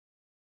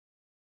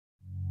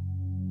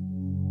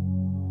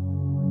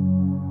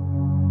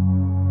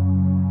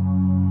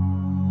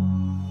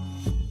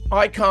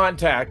I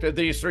contacted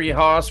these three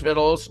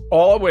hospitals,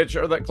 all of which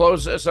are the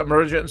closest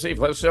emergency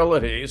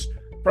facilities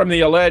from the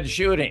alleged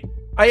shooting.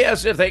 I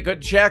asked if they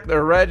could check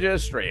their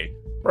registry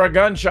for a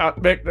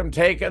gunshot victim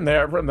taken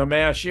there from the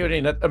mass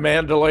shooting at the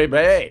Mandalay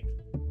Bay.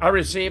 I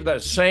received the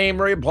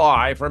same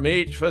reply from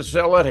each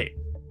facility.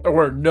 There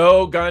were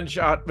no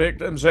gunshot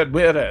victims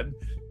admitted.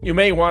 You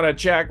may want to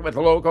check with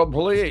local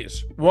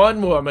police.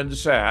 One woman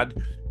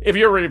said, if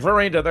you're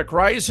referring to the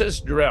crisis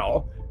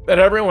drill that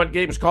everyone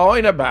keeps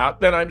calling about,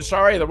 then I'm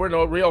sorry, there were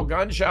no real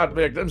gunshot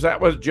victims. That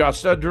was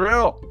just a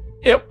drill.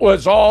 It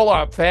was all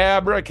a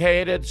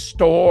fabricated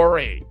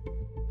story.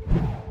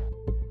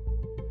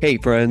 Hey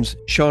friends,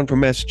 Sean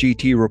from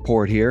SGT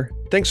Report here.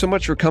 Thanks so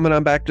much for coming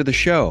on back to the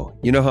show.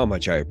 You know how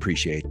much I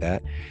appreciate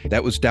that.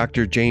 That was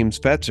Dr. James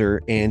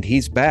Fetzer, and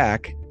he's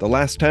back. The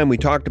last time we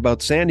talked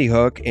about Sandy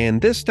Hook,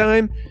 and this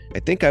time, I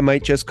think I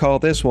might just call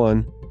this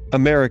one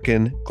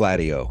American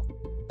Gladio.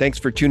 Thanks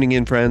for tuning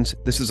in, friends.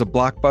 This is a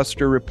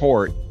blockbuster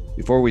report.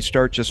 Before we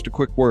start, just a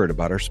quick word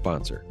about our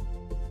sponsor.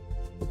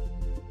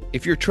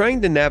 If you're trying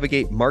to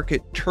navigate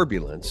market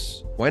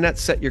turbulence, why not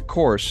set your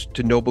course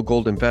to Noble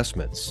Gold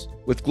Investments?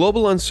 With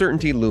global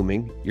uncertainty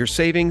looming, your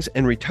savings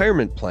and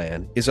retirement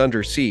plan is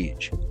under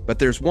siege. But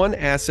there's one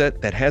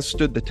asset that has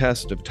stood the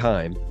test of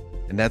time,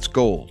 and that's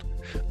gold.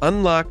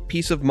 Unlock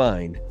peace of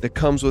mind that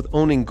comes with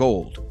owning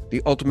gold,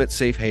 the ultimate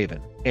safe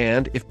haven.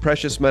 And if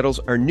precious metals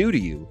are new to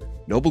you,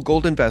 Noble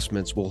Gold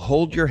Investments will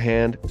hold your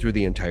hand through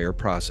the entire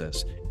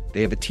process.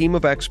 They have a team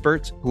of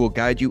experts who will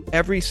guide you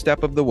every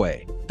step of the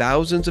way.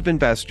 Thousands of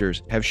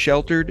investors have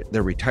sheltered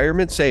their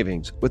retirement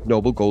savings with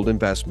Noble Gold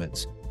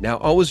Investments. Now,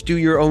 always do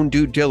your own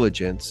due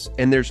diligence,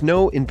 and there's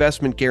no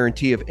investment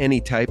guarantee of any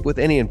type with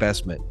any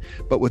investment.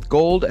 But with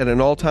gold at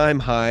an all-time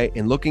high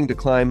and looking to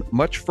climb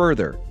much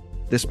further,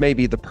 this may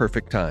be the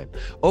perfect time.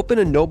 Open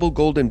a Noble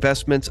Gold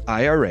Investments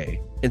IRA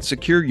and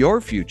secure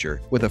your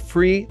future with a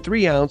free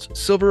 3-ounce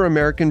Silver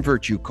American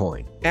Virtue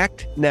coin.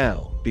 Act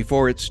now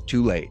before it's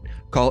too late.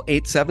 Call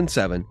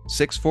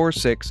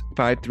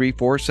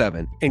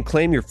 877-646-5347 and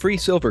claim your free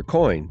silver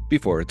coin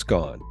before it's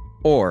gone.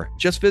 Or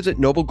just visit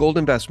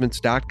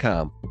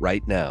noblegoldinvestments.com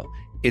right now.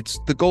 It's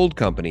the gold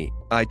company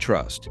I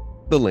trust.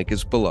 The link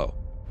is below.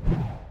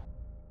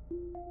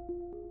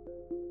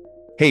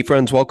 Hey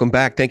friends, welcome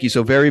back. Thank you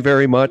so very,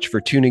 very much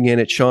for tuning in.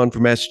 It's Sean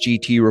from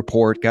SGT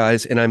Report,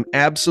 guys, and I'm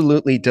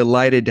absolutely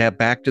delighted to have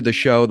back to the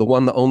show the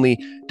one, the only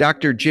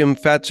Dr. Jim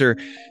Fetzer.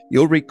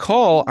 You'll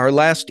recall our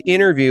last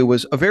interview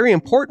was a very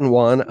important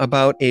one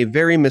about a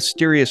very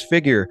mysterious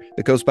figure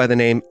that goes by the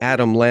name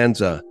Adam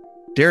Lanza.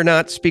 Dare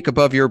not speak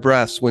above your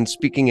breaths when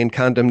speaking in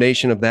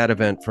condemnation of that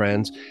event,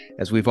 friends,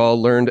 as we've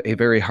all learned a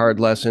very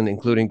hard lesson,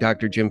 including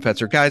Dr. Jim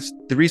Fetzer. Guys,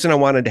 the reason I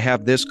wanted to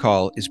have this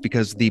call is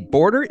because the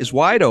border is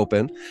wide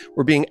open.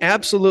 We're being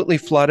absolutely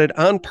flooded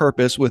on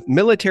purpose with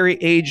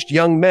military-aged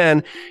young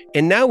men,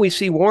 and now we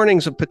see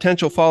warnings of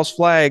potential false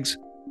flags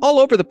all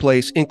over the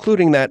place,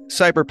 including that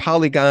cyber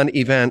polygon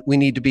event. We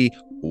need to be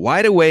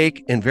wide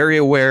awake and very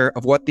aware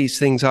of what these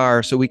things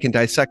are so we can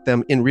dissect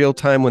them in real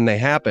time when they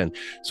happen.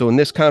 So in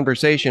this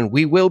conversation,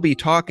 we will be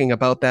talking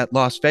about that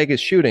Las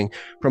Vegas shooting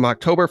from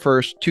October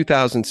 1st,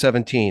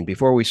 2017.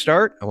 Before we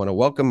start, I want to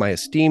welcome my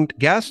esteemed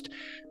guest,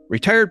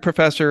 retired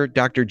professor,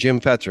 Dr.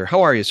 Jim Fetzer.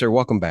 How are you, sir?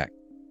 Welcome back.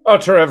 Oh,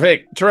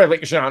 terrific,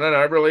 Sean. And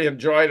I really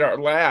enjoyed our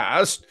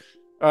last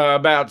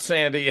about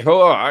Sandy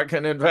Hook.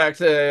 And in fact,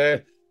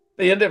 the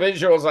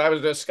individuals I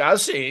was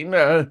discussing,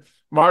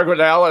 Margaret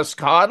Alice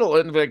Cottle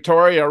and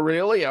Victoria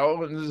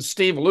Aurelio and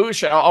Steve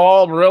Lucia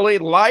all really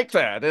liked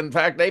that. In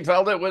fact, they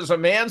felt it was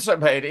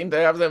emancipating to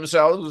have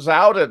themselves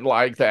outed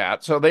like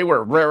that. So they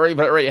were very,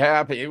 very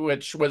happy,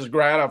 which was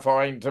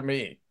gratifying to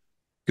me.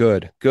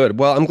 Good, good.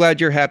 Well, I'm glad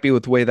you're happy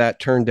with the way that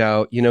turned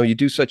out. You know, you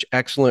do such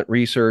excellent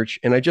research,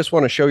 and I just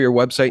want to show your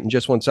website in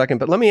just one second.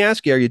 But let me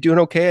ask you, are you doing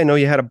okay? I know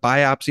you had a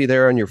biopsy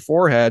there on your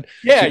forehead.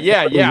 Yeah.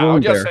 I'll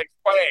just explain.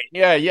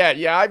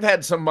 Yeah. I've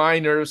had some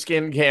minor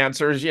skin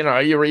cancers. You know,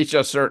 you reach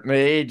a certain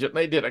age, and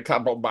they did a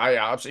couple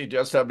biopsies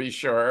just to be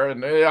sure.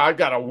 And I've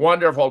got a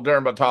wonderful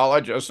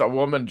dermatologist, a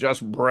woman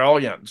just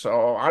brilliant.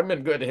 So I'm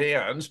in good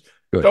hands.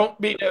 Good. Don't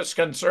be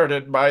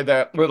disconcerted by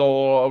that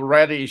little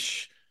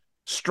reddish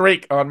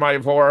streak on my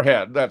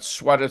forehead.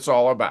 That's what it's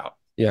all about.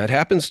 Yeah, it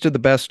happens to the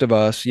best of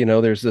us. You know,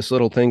 there's this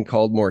little thing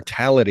called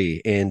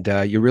mortality, and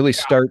you really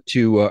start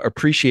to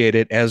appreciate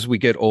it as we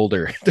get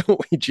older, don't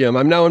we, Jim?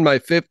 I'm now in my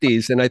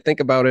 50s, and I think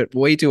about it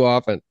way too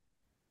often.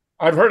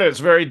 I've heard it's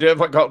very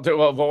difficult to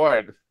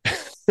avoid.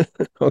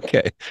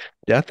 Okay,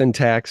 death and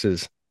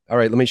taxes. All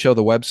right, let me show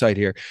the website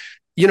here.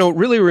 You know,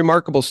 really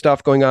remarkable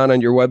stuff going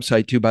on your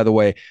website, too, by the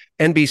way.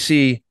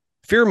 NBC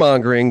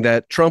fear-mongering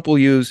that Trump will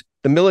use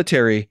the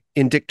military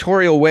in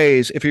dictatorial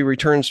ways if he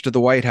returns to the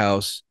White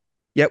House.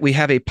 Yet we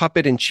have a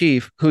puppet in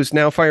chief who's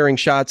now firing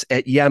shots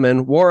at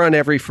Yemen, war on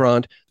every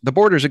front. The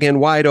borders again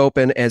wide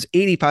open as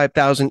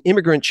 85,000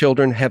 immigrant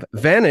children have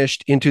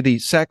vanished into the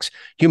sex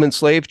human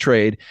slave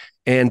trade.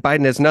 And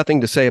Biden has nothing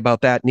to say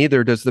about that.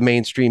 Neither does the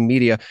mainstream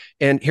media.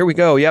 And here we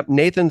go. Yep.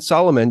 Nathan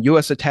Solomon,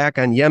 U.S. attack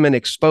on Yemen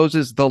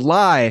exposes the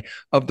lie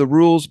of the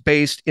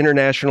rules-based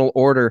international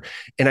order.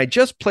 And I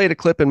just played a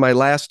clip in my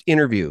last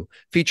interview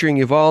featuring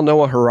Yuval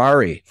Noah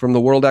Harari from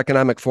the World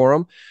Economic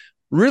Forum,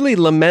 really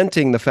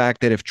lamenting the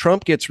fact that if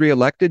Trump gets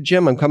reelected,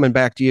 Jim, I'm coming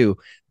back to you,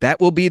 that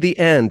will be the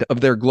end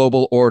of their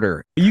global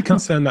order. Are you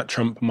concerned that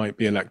Trump might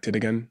be elected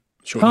again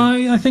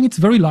shortly? I think it's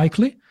very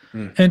likely.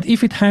 And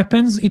if it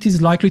happens, it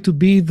is likely to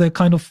be the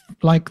kind of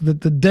like the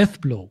death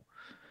blow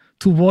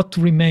to what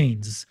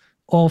remains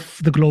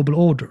of the global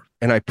order.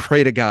 And I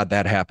pray to God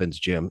that happens,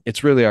 Jim.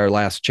 It's really our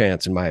last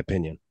chance, in my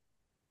opinion.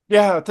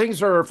 Yeah,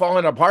 things are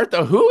falling apart.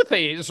 The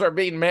Houthis are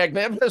being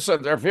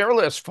magnificent. They're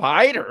fearless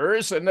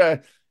fighters. And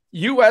the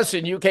U.S.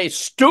 and U.K.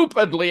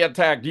 stupidly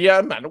attacked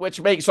Yemen,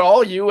 which makes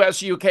all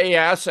U.S.-U.K.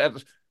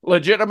 assets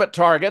legitimate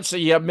targets.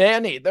 The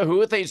Yemeni, the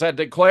Houthis, had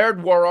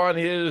declared war on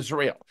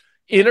Israel.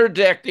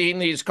 Interdicting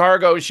these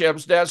cargo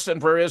ships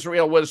destined for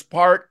Israel was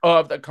part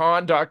of the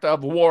conduct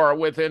of war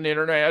within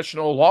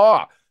international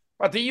law.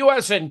 But the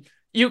U.S. and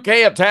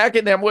U.K.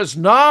 attacking them was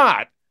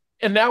not.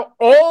 And now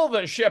all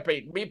the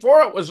shipping,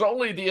 before it was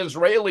only the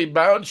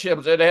Israeli-bound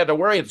ships that had to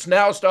worry, it's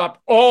now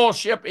stopped all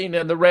shipping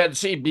in the Red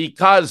Sea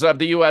because of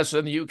the U.S.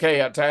 and the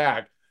U.K.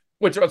 attack,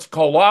 which was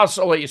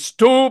colossally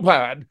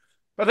stupid.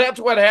 But that's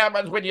what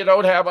happens when you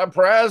don't have a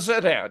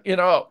president,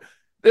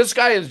 This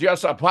guy is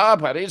just a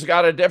puppet. He's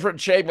got a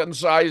different shape and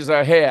size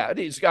of head.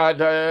 He's got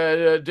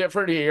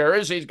different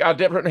ears. He's got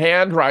different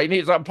handwriting.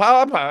 He's a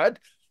puppet.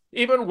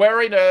 Even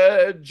wearing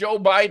a Joe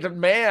Biden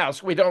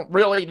mask, we don't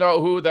really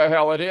know who the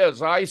hell it is.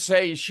 I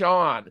say,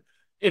 Sean,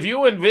 if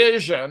you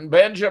envision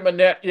Benjamin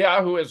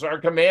Netanyahu as our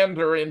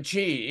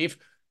commander-in-chief,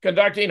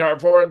 conducting our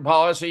foreign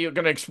policy, you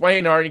can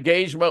explain our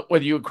engagement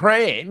with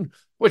Ukraine,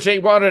 which he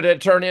wanted to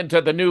turn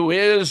into the new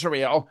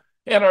Israel,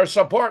 and our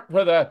support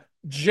for the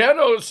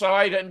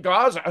genocide in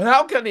Gaza.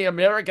 How can the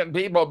American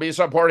people be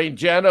supporting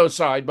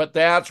genocide? But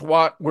that's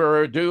what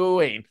we're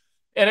doing.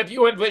 And if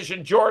you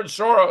envision George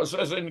Soros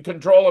as in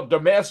control of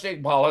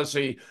domestic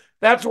policy,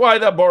 that's why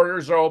the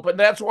borders are open.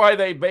 That's why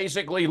they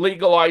basically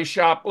legalize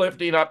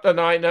shoplifting up to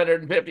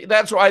 950.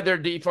 That's why they're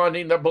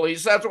defunding the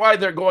police. That's why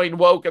they're going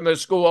woke in the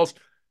schools.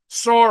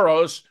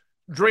 Soros'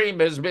 dream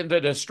has been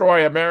to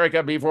destroy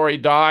America before he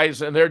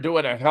dies, and they're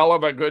doing a hell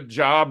of a good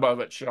job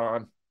of it,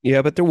 Sean.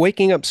 Yeah, but they're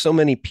waking up so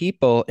many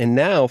people. And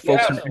now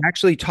folks are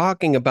actually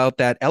talking about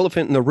that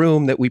elephant in the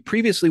room that we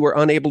previously were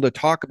unable to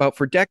talk about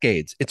for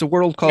decades. It's a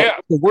word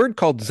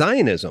called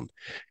Zionism.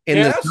 And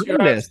the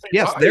Zionists,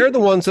 they're the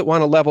ones that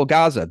want to level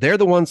Gaza. They're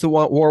the ones that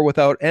want war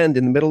without end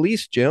in the Middle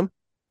East, Jim.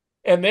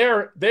 And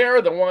they're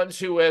the ones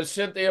who, as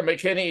Cynthia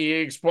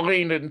McKinney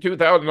explained in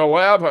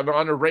 2011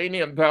 on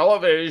Iranian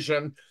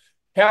television,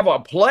 have a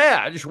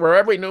pledge where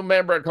every new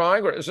member of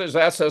Congress is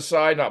asked to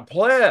sign a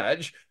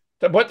pledge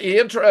to put the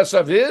interests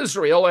of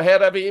Israel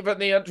ahead of even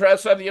the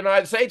interests of the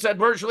United States. And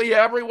virtually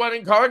everyone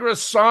in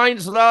Congress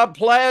signs the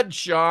pledge,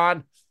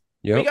 Sean.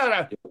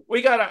 Yep.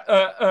 We got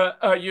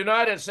a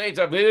United States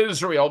of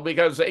Israel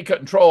because they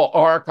control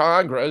our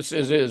Congress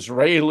is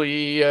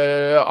Israeli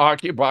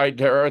occupied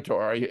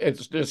territory.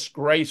 It's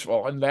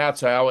disgraceful, and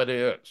that's how it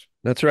is.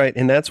 That's right.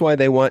 And that's why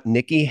they want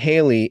Nikki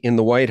Haley in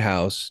the White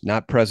House,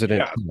 not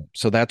President Trump.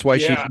 So that's why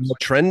she's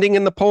trending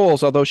in the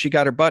polls, although she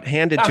got her butt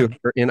handed to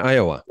her in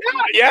Iowa.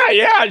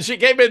 Yeah. She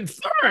came in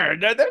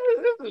third.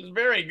 This is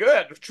very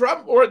good.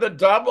 Trump more than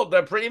doubled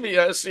the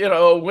previous,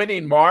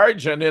 winning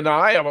margin in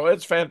Iowa.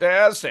 It's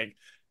fantastic.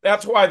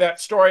 That's why that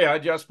story I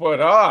just put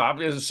up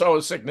is so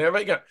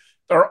significant.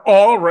 They're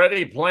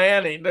already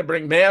planning to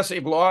bring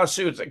massive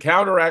lawsuits to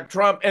counteract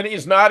Trump, and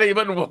he's not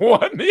even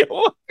won the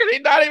election.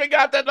 He's not even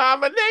got the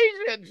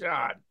nomination,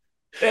 John.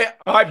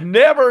 I've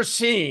never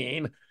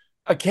seen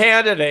a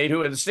candidate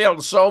who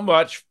instilled so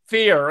much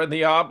fear in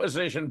the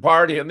opposition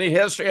party in the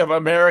history of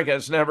America.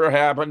 It's never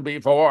happened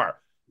before.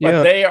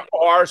 But they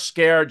are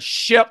scared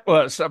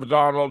shitless of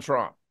Donald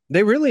Trump.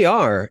 They really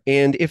are.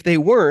 And if they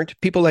weren't,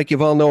 people like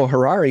Yuval Noah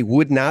Harari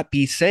would not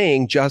be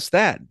saying just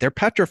that. They're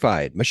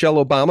petrified. Michelle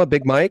Obama,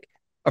 Big Mike,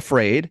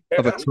 afraid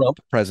of a Trump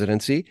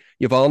presidency.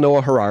 Yuval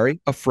Noah Harari,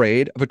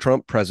 afraid of a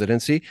Trump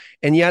presidency.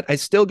 And yet I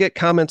still get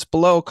comments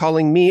below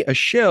calling me a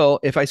shill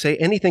if I say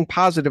anything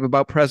positive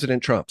about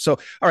President Trump. So,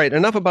 all right,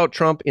 enough about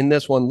Trump in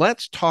this one.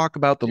 Let's talk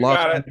about the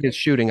Las Vegas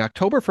shooting.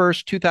 October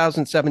 1st,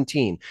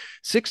 2017,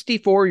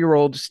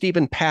 64-year-old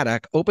Stephen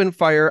Paddock opened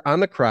fire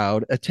on the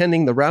crowd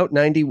attending the Route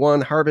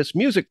 91 Harvest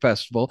Music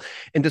Festival.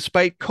 And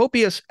despite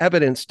copious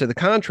evidence to the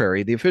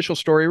contrary, the official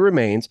story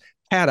remains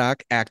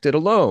Paddock acted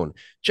alone,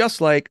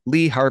 just like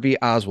Lee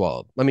Harvey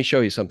Oswald. Let me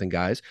show you something,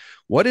 guys.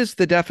 What is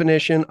the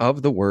definition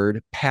of the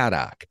word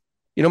paddock?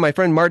 My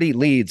friend Marty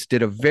Leeds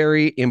did a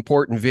very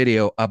important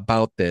video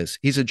about this.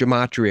 He's a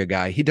gematria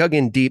guy. He dug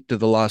in deep to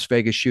the Las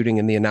Vegas shooting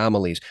and the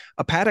anomalies.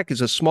 A paddock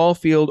is a small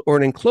field or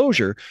an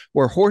enclosure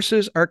where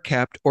horses are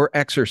kept or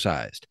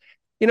exercised.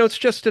 It's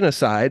just an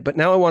aside, but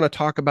now I want to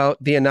talk about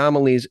the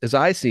anomalies as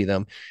I see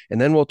them, and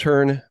then we'll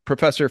turn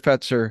Professor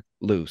Fetzer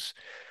loose.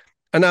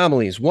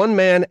 Anomalies. One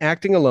man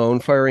acting alone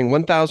firing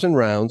 1,000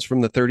 rounds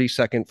from the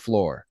 32nd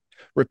floor.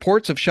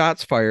 Reports of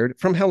shots fired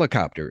from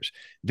helicopters.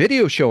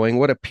 Video showing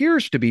what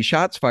appears to be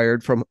shots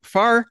fired from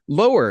far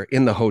lower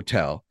in the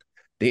hotel.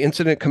 The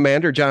incident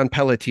commander, John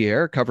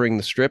Pelletier, covering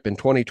the Strip in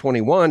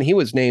 2021, he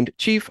was named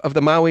chief of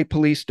the Maui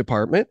Police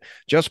Department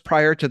just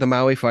prior to the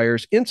Maui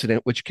fires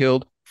incident, which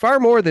killed far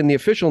more than the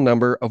official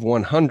number of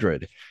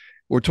 100.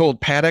 We're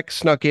told Paddock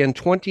snuck in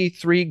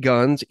 23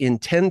 guns in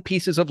 10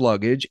 pieces of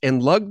luggage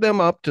and lugged them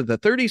up to the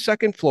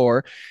 32nd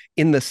floor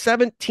in the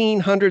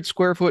 1,700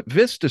 square foot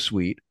Vista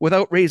Suite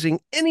without raising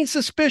any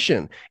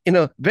suspicion in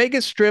a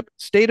Vegas Strip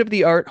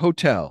state-of-the-art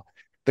hotel.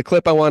 The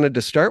clip I wanted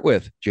to start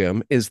with,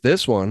 Jim, is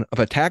this one of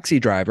a taxi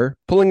driver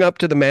pulling up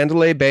to the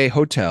Mandalay Bay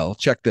Hotel.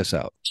 Check this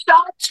out.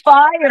 Shots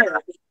fired. They're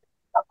not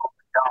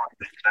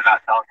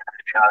telling you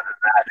anything other than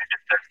that. They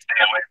just said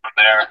stay away from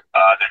there.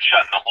 They're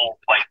shutting the whole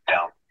place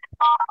down.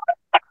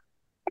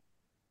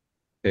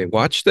 Okay,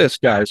 watch this,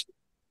 guys.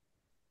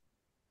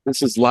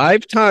 This is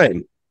live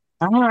time.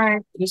 All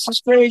right, this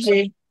is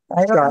crazy.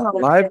 I don't know.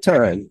 Live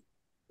time.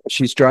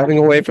 She's driving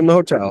away from the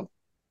hotel.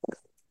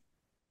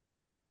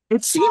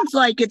 It seems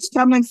like it's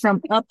coming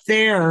from up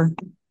there.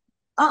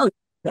 Oh,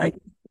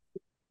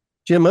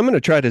 Jim, I'm going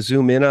to try to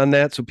zoom in on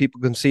that so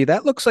people can see.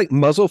 That looks like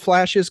muzzle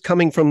flashes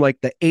coming from like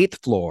the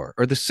 8th floor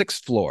or the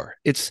 6th floor.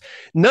 It's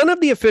none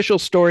of the official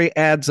story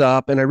adds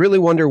up, and I really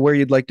wonder where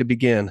you'd like to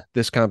begin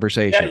this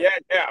conversation. Yeah.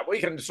 We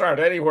can start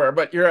anywhere,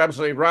 but you're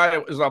absolutely right.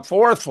 It was the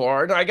 4th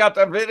floor, and I got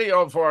the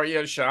video for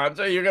you, Sean,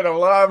 so you're going to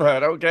love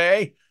it,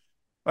 okay?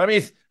 Let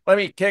me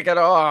kick it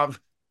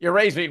off. You're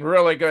raising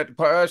really good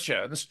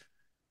questions.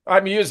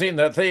 I'm using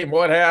the theme,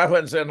 what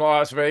happens in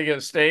Las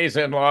Vegas stays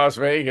in Las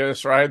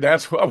Vegas, right?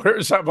 That's what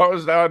we're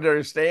supposed to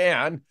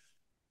understand.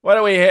 What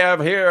do we have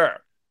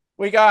here?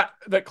 We got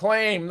the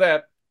claim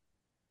that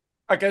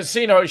a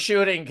casino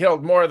shooting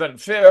killed more than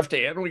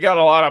 50, and we got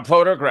a lot of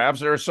photographs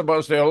that are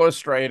supposed to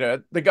illustrate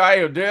it. The guy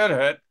who did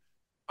it,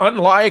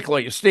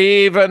 unlikely,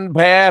 Stephen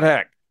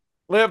Paddock,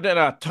 lived in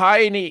a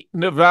tiny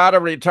Nevada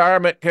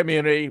retirement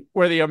community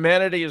where the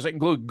amenities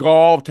include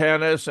golf,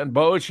 tennis, and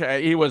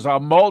bocce. He was a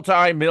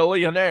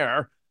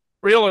multi-millionaire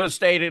real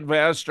estate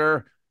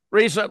investor,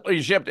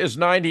 recently shipped his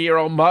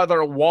 90-year-old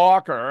mother,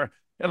 Walker,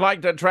 and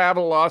liked to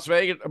travel to Las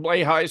Vegas to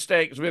play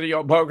high-stakes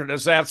video poker.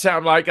 Does that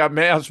sound like a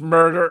mass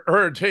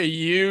murderer to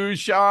you,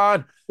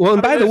 Sean? Well,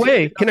 and by the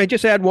way, can I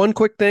just add one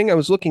quick thing? I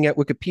was looking at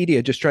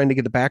Wikipedia just trying to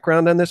get the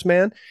background on this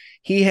man.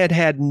 He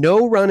had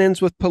no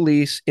run-ins with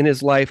police in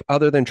his life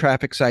other than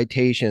traffic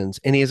citations.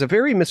 And he has a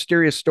very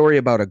mysterious story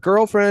about a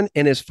girlfriend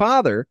and his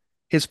father.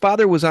 His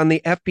father was on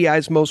the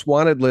FBI's most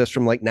wanted list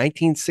from like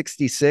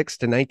 1966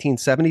 to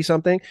 1970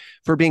 something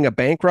for being a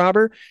bank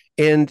robber.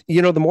 And,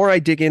 you know, the more I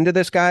dig into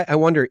this guy, I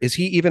wonder, is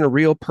he even a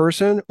real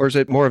person or is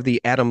it more of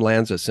the Adam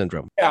Lanza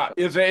syndrome? Yeah,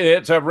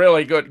 it's a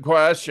really good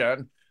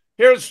question.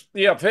 Here's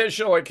the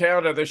official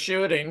account of the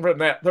shooting from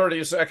that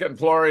 32nd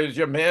floor, as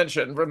you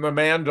mentioned, from the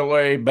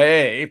Mandalay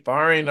Bay,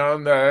 firing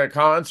on the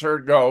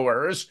concert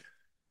goers.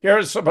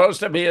 Here's supposed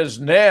to be his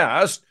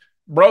nest.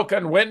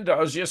 Broken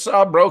windows. You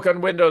saw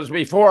broken windows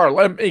before.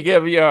 Let me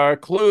give you a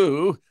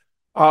clue.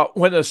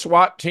 When the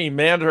SWAT team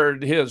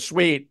entered his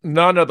suite,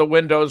 none of the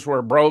windows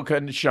were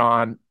broken,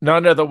 Sean.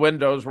 None of the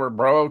windows were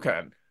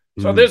broken.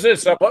 So this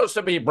is supposed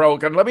to be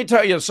broken. Let me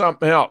tell you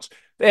something else.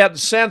 They had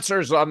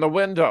sensors on the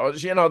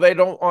windows. You know, they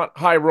don't want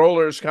high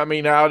rollers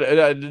coming out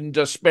in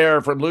despair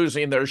from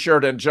losing their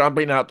shirt and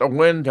jumping out the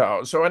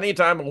window. So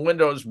anytime a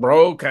window's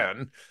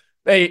broken,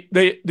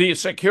 the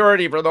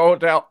security for the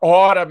hotel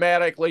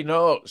automatically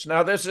knows.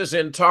 Now, this is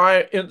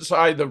inside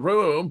the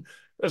room.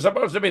 There's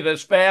supposed to be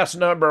this vast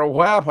number of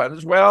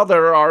weapons. Well,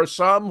 there are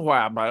some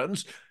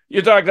weapons.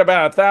 You talked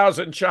about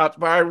 1,000 shots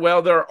fired.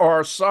 Well, there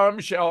are some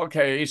shell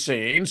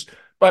casings,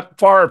 but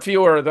far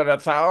fewer than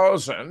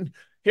 1,000.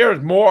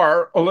 Here's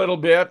more, a little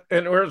bit,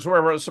 and here's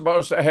where we're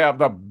supposed to have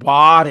the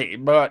body.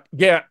 But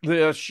get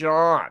this,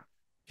 Sean.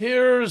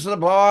 Here's the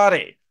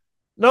body.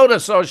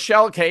 Notice those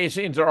shell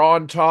casings are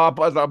on top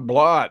of the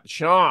blood.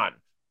 Sean,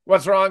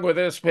 what's wrong with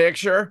this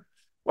picture?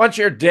 Once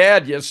you're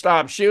dead, you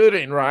stop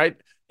shooting, right?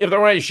 If there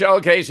were any shell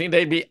casing,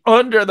 they'd be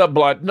under the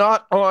blood,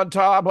 not on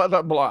top of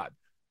the blood.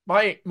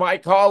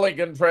 My colleague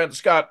and friend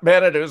Scott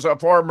Bennett, who's a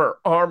former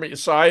Army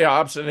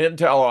PSYOPs and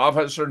intel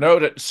officer,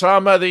 noted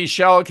some of these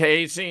shell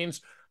casings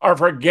are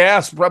for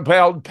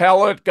gas-propelled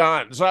pellet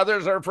guns.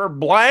 Others are for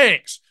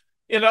blanks.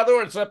 In other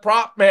words, the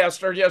prop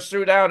master just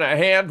threw down a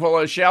handful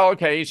of shell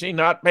casing,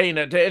 not paying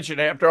attention.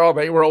 After all,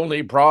 they were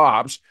only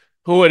props.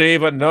 Who would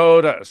even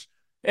notice?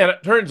 And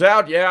it turns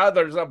out, yeah,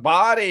 there's a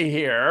body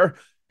here.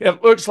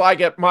 It looks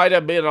like it might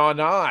have been on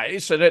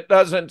ice, and it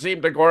doesn't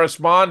seem to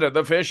correspond to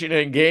the fishing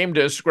and game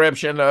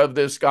description of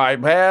this guy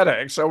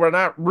Paddock. So we're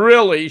not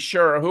really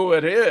sure who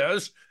it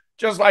is,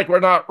 just like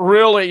we're not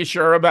really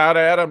sure about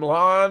Adam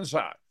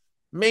Lanza.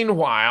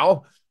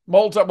 Meanwhile,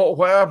 multiple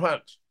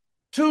weapons,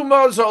 2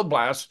 muzzle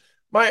blasts.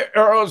 My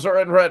arrows are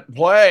in red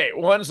play.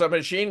 One's a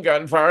machine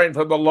gun firing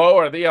from the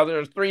lower. The other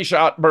is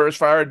 3-shot bursts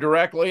fired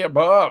directly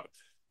above,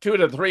 2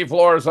 to 3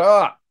 floors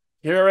up.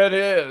 Here it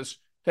is.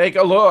 Take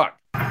a look.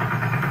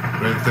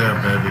 Right there,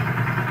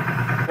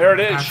 baby. There it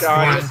is, That's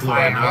Sean. fourth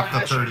floor, not the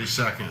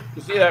 32nd.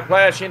 You see that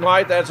flashing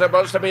light? That's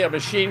supposed to be a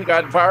machine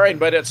gun firing,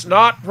 but it's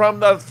not from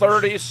the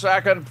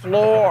 32nd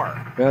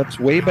floor. That's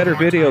way better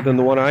video than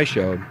the one I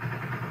showed.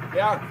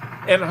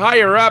 Yeah, and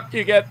higher up,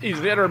 you get these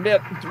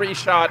intermittent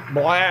 3-shot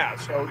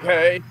blasts,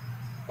 okay?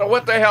 So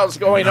what the hell's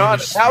going on?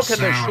 How can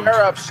the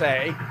sheriff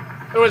say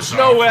there was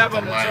no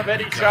evidence of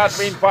any shot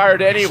being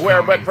fired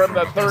anywhere but from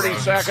the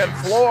 32nd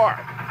floor?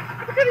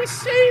 How can he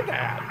say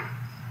that?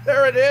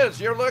 There it is.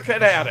 You're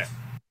looking at it.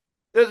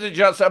 This is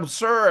just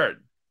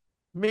absurd.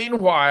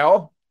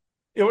 Meanwhile,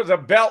 it was a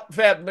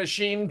belt-fed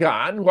machine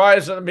gun. Why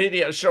isn't the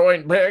media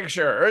showing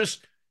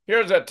pictures?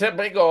 Here's a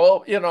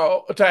typical,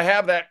 to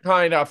have that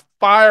kind of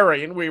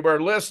firing. We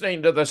were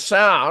listening to the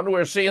sound.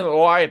 We're seeing the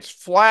lights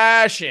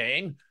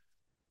flashing.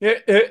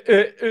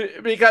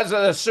 Because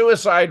of the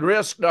suicide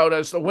risk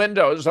notice, the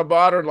windows of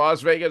modern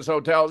Las Vegas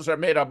hotels are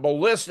made of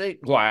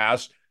ballistic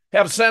glass,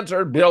 have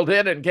sensors built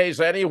in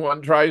case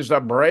anyone tries to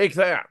break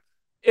them.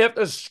 If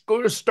the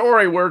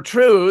story were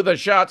true, the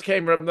shots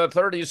came from the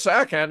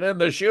 32nd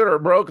and the shooter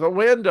broke the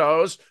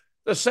windows,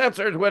 the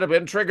sensors would have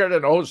been triggered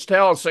and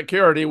hotel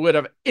security would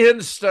have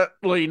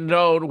instantly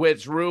known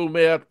which room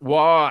it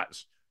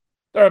was.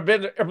 There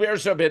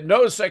appears to have been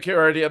no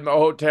security in the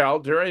hotel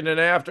during and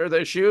after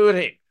the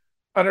shooting.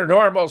 Under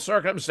normal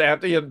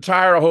circumstances, the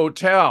entire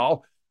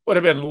hotel would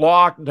have been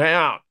locked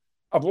down.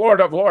 A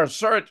floor-to-floor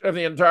search of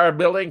the entire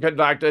building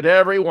conducted.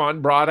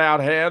 Everyone brought out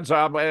hands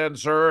up and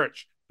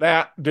searched.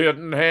 That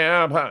didn't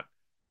happen.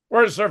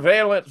 Where's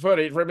surveillance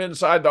footage from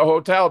inside the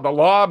hotel, the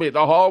lobby,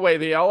 the hallway,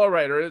 the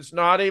elevator? It's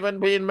not even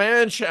being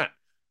mentioned.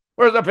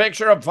 Where's the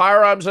picture of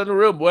firearms in the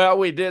room? Well,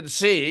 we did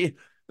see.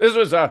 This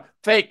was a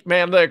fake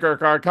Mannlicher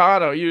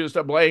Carcano used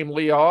to blame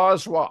Lee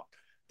Oswald.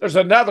 There's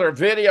another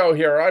video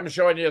here. I'm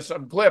showing you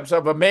some clips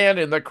of a man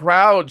in the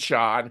crowd,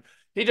 Sean.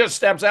 He just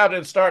steps out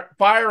and starts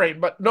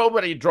firing, but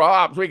nobody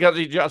drops because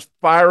he's just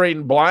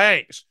firing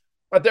blanks.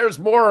 But there's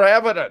more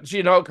evidence,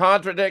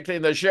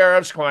 contradicting the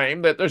sheriff's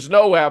claim that there's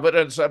no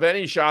evidence of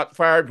any shot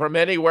fired from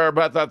anywhere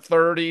but the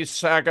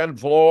 32nd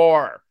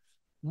floor.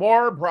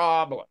 More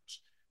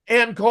problems.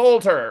 Ann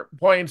Coulter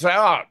points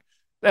out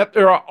that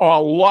there are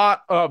a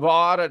lot of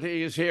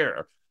oddities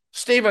here.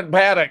 Stephen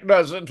Paddock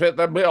doesn't fit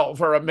the bill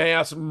for a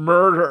mass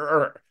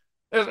murderer.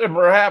 This is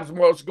perhaps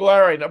most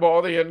glaring of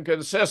all the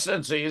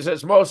inconsistencies.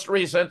 His most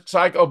recent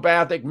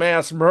psychopathic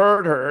mass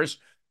murders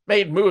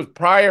made moves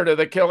prior to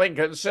the killing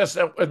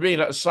consistent with being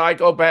a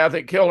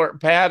psychopathic killer.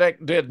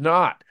 Paddock did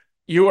not.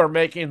 You are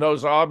making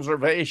those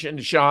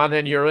observations, Sean,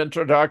 in your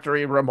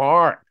introductory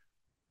remark.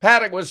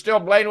 Paddock was still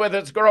playing with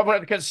his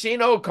girlfriend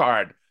casino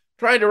card,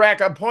 trying to rack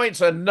up points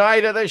the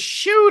night of the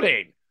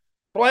shooting.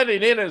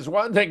 Blending in is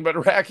one thing,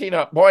 but racking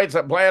up points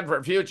and plan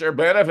for future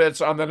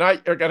benefits on the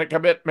night you're going to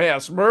commit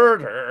mass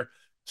murder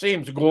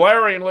seems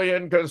glaringly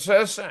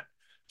inconsistent.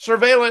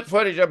 Surveillance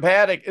footage of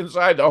Paddock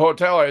inside the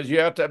hotel has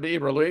yet to be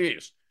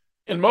released.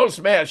 In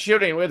most mass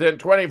shooting within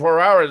 24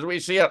 hours, we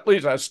see at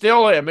least a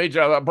still image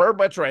of the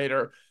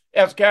perpetrator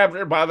as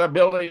captured by the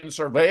building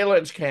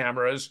surveillance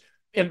cameras.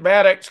 In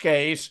Paddock's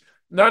case,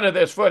 none of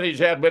this footage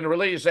had been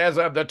released as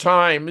of the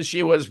time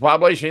she was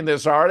publishing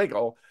this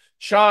article.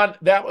 Sean,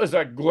 that was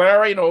a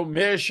glaring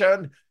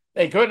omission.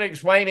 They couldn't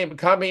explain him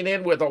coming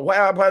in with the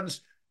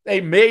weapons.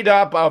 They made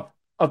up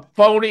a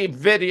phony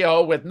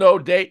video with no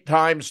date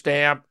time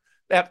stamp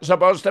that's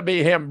supposed to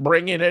be him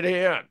bringing it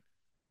in.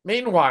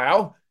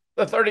 Meanwhile,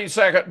 the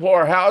 32nd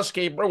floor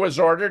housekeeper was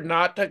ordered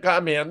not to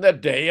come in the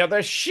day of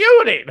the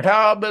shooting.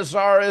 How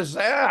bizarre is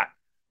that?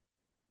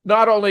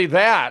 Not only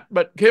that,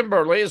 but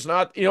Kimberly is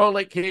not the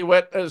only key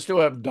witness to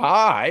have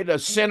died, a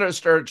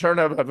sinister turn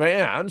of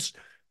events.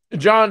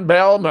 John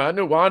Bellman,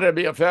 who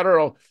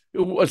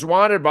was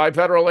wanted by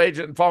federal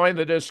agents following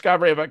the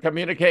discovery of a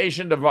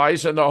communication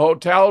device in the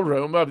hotel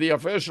room of the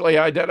officially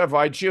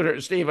identified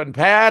shooter, Stephen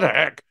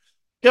Paddock,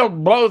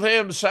 killed both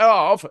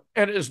himself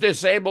and his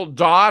disabled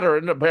daughter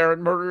in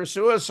apparent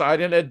murder-suicide.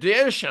 In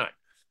addition,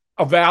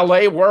 a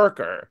valet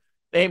worker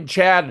named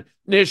Chad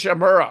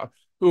Nishimura,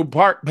 who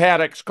parked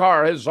Paddock's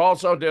car, has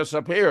also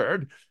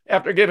disappeared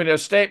after giving a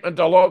statement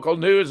to local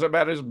news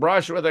about his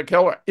brush with the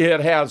killer. It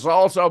has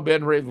also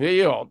been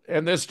revealed,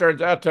 and this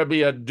turns out to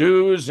be a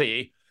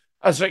doozy.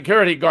 A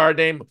security guard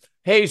named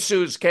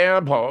Jesus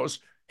Campos,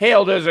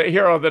 hailed as a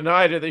hero the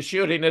night of the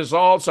shooting, is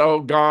also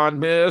gone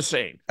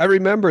missing. I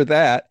remember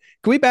that.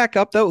 Can we back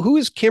up, though? Who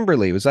is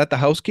Kimberly? Was that the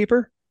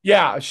housekeeper?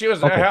 Yeah, she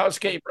was a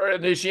housekeeper,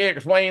 and then she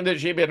explained that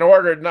she'd been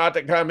ordered not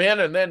to come in,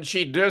 and then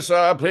she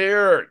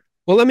disappeared.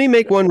 Well, let me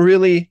make one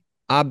really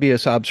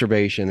obvious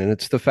observation, and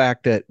it's the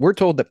fact that we're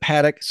told that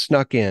Paddock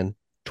snuck in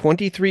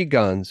 23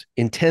 guns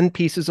in 10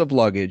 pieces of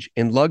luggage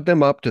and lugged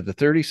them up to the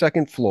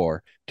 32nd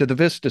floor to the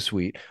Vista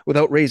Suite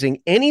without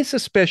raising any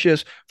suspicion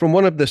from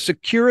one of the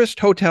securest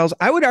hotels.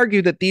 I would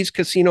argue that these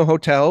casino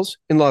hotels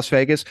in Las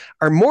Vegas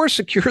are more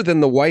secure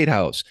than the White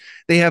House.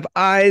 They have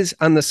eyes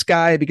on the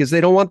sky because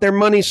they don't want their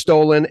money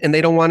stolen and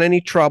they don't want any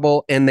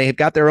trouble, and they've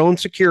got their own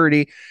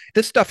security.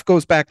 This stuff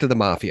goes back to the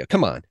mafia.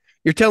 Come on.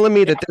 You're telling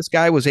me that this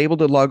guy was able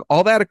to lug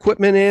all that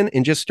equipment in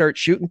and just start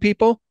shooting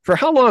people? For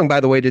how long, by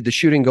the way, did the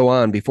shooting go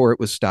on before it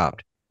was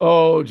stopped?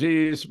 Oh,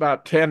 geez,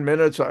 about 10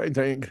 minutes, I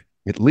think.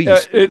 At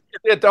least.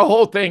 The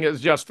whole thing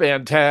is just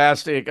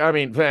fantastic. I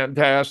mean,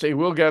 fantastic.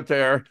 We'll get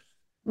there.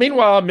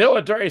 Meanwhile, a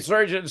military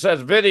surgeon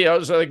says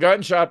videos of the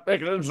gunshot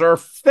victims are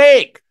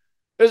fake.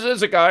 This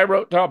is a guy who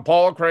wrote down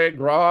Paul Craig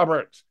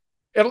Roberts.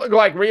 It looked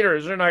like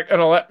readers are not going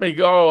to let me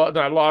go on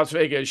that Las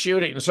Vegas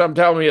shooting. Some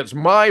tell me it's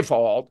my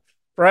fault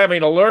for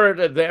having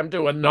alerted them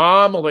to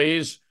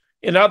anomalies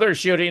in other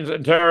shootings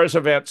and terrorist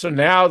events, and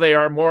now they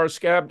are more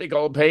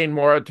skeptical, paying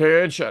more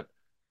attention.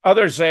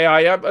 Others say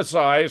I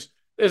emphasize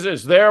this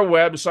is their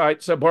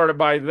website supported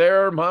by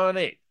their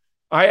money.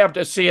 I have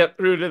to see it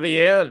through to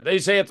the end. They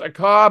say it's a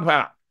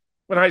cop-out.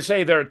 When I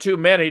say there are too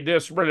many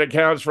disparate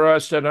accounts for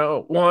us to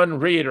know, one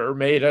reader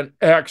made an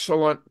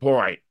excellent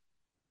point.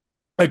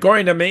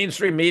 According to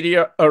mainstream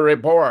media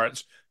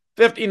reports,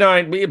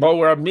 59 people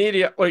were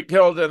immediately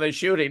killed in the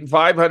shooting.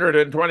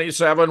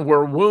 527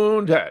 were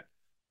wounded.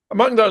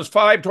 Among those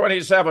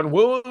 527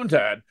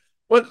 wounded,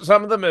 wouldn't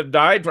some of them have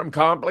died from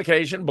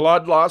complication,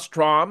 blood loss,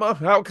 trauma?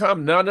 How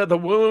come none of the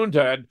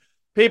wounded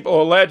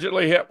people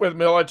allegedly hit with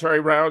military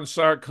rounds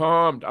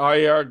succumbed? I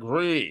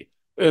agree.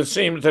 This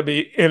seems to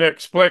be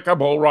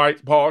inexplicable,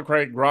 writes Paul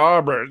Craig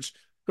Roberts,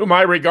 whom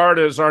I regard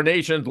as our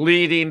nation's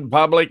leading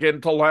public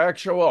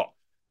intellectual.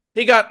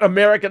 He got an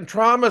American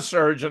trauma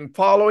surgeon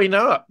following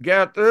up.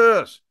 Get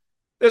this.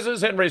 This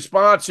is in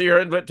response to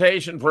your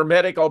invitation for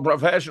medical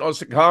professionals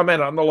to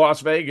comment on the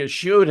Las Vegas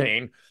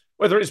shooting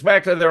with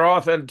respect to their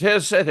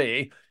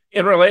authenticity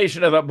in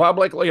relation to the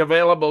publicly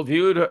available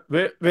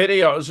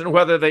videos and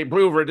whether they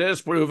prove or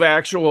disprove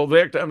actual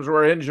victims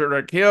were injured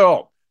or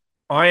killed.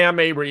 I am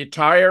a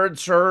retired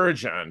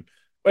surgeon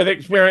with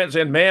experience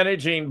in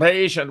managing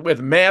patients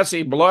with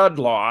massive blood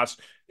loss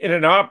in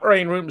an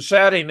operating room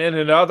setting and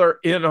in other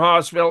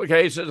in-hospital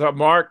cases of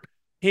marked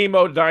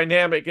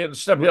hemodynamic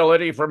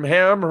instability from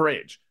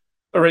hemorrhage.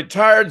 The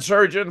retired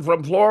surgeon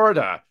from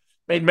Florida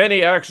made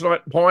many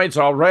excellent points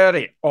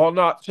already. I'll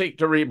not seek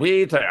to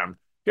repeat them.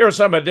 Here are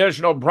some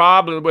additional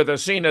problems with the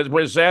scene as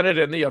presented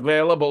in the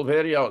available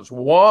videos.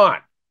 One,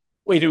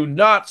 we do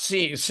not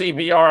see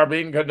CPR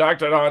being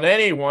conducted on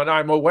anyone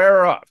I'm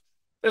aware of.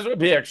 This would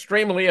be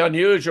extremely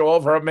unusual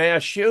for a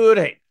mass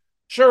shooting.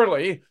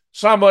 Surely,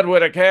 someone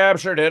would have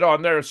captured it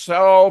on their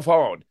cell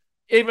phone.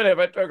 Even if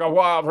it took a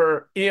while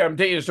for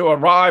EMTs to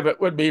arrive, it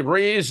would be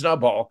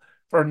reasonable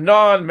for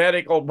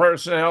non-medical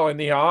personnel in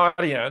the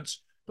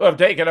audience who have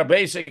taken a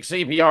basic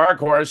CPR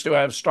course to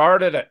have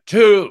started it.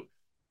 Two,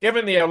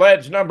 given the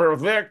alleged number of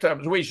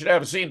victims, we should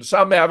have seen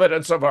some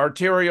evidence of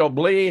arterial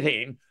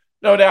bleeding.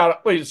 No doubt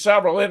at least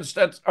several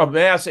instances of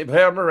massive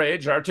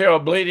hemorrhage. Arterial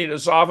bleeding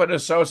is often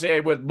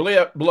associated with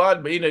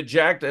blood being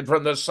ejected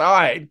from the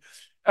side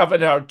of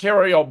an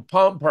arterial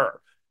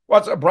pumper.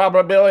 What's the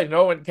probability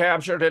no one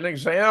captured an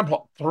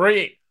example?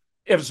 Three,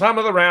 if some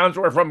of the rounds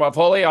were from a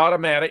fully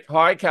automatic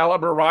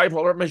high-caliber rifle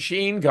or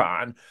machine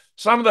gun,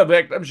 some of the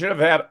victims should have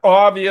had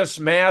obvious,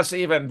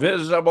 massive, and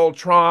visible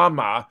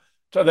trauma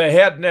to the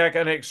head, neck,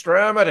 and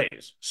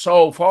extremities.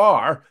 So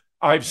far,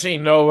 I've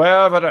seen no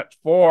evidence.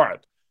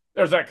 Fourth,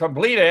 there's a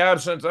complete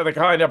absence of the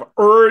kind of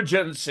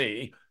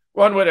urgency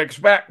one would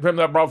expect from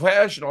the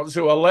professionals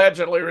who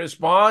allegedly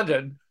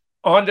responded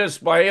on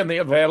display in the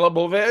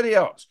available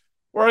videos.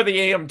 Where are the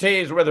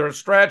EMTs with their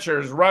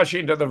stretchers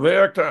rushing to the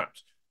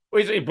victims?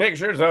 We see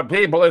pictures of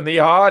people in the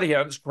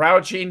audience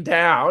crouching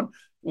down,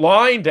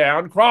 lying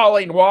down,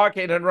 crawling,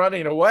 walking, and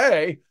running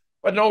away,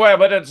 but no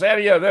evidence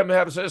any of them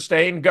have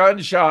sustained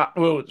gunshot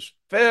wounds.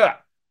 Fifth,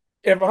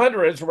 if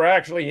hundreds were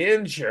actually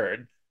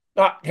injured,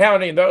 not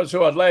counting those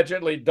who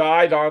allegedly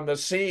died on the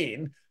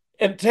scene,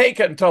 and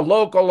taken to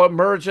local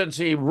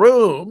emergency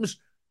rooms,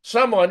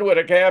 someone would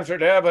have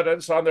captured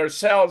evidence on their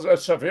cells of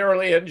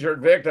severely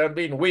injured victim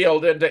being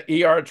wheeled into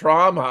ER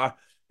trauma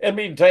and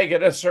being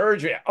taken to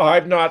surgery.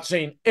 I've not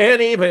seen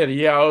any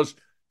videos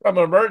from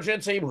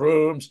emergency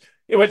rooms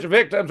in which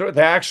victims with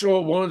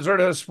actual wounds are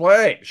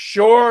displayed.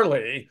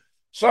 Surely,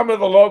 some of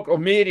the local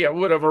media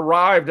would have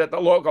arrived at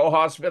the local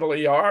hospital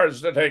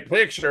ERs to take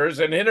pictures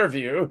and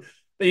interview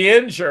the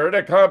injured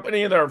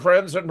accompanying their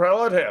friends and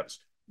relatives.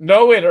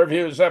 No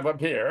interviews have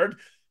appeared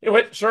in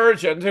which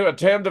surgeons who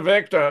attend the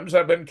victims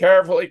have been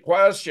carefully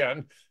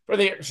questioned for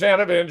the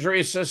extent of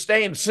injuries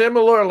sustained.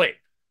 Similarly,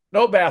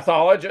 no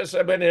pathologists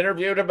have been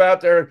interviewed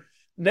about their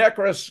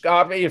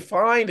necroscopy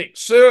findings.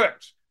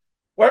 Six,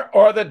 where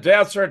are the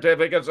death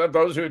certificates of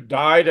those who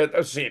died at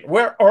the scene?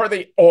 Where are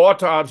the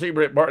autopsy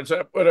reports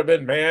that would have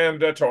been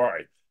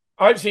mandatory?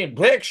 I've seen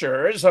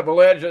pictures of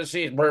alleged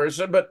deceased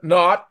person, but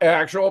not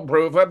actual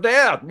proof of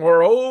death.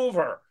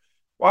 Moreover,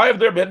 why have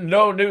there been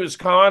no news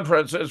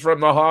conferences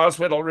from the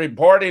hospital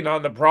reporting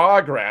on the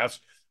progress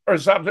or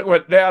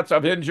subsequent deaths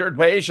of injured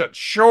patients?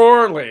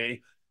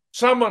 Surely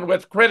someone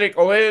with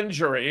critical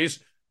injuries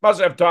must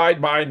have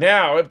died by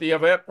now if the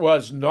event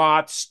was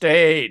not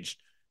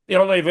staged. The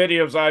only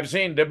videos I've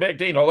seen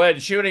depicting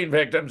alleged shooting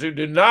victims who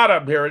do not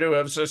appear to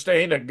have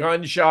sustained a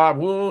gunshot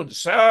wound.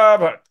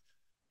 Seventh,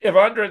 If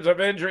hundreds of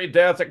injury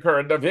deaths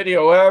occurred, the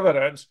video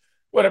evidence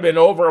would have been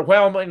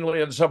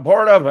overwhelmingly in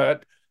support of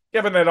it,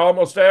 given that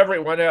almost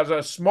everyone has a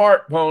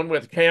smartphone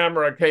with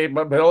camera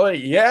capability.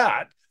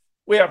 Yet,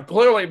 we have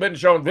clearly been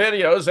shown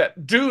videos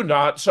that do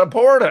not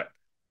support it.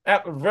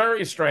 That's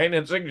very strange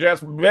and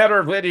suggests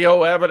better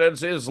video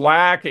evidence is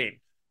lacking,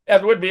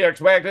 as would be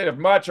expected if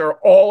much or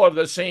all of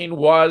the scene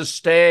was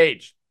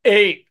staged.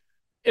 8.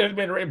 It has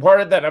been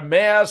reported that a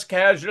mass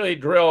casualty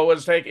drill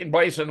was taking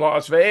place in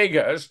Las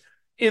Vegas,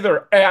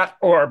 either at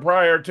or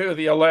prior to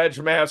the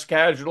alleged mass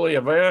casualty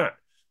event.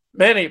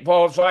 Many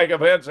false flag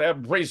events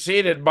have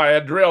preceded by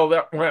a drill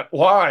that went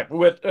live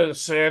with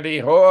Sandy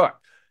Hook.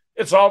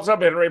 It's also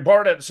been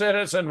reported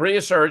citizen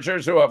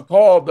researchers who have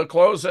called the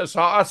closest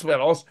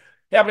hospitals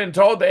have been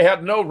told they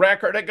had no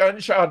record of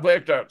gunshot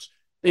victims.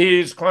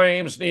 These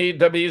claims need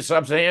to be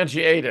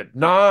substantiated.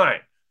 9.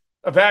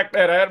 The fact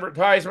that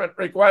advertisement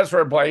requests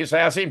were placed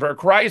asking for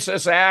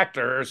crisis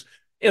actors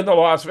in the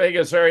Las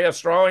Vegas area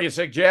strongly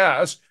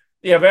suggests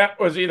the event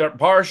was either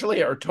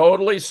partially or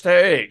totally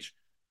staged.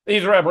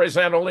 These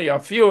represent only a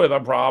few of the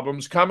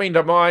problems coming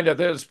to mind at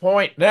this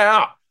point.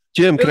 Now,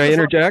 Jim, can I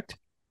interject?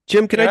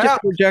 Jim, can I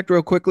just interject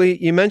real quickly?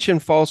 You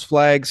mentioned false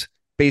flags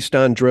based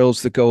on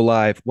drills that go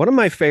live. One of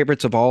my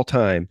favorites of all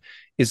time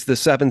is the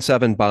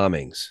 7/7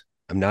 bombings.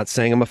 I'm not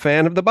saying I'm a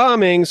fan of the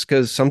bombings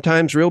because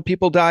sometimes real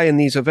people die in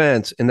these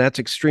events, and that's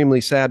extremely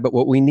sad. But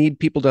what we need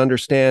people to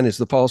understand is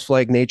the false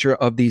flag nature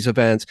of these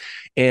events.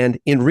 And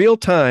in real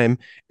time,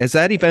 as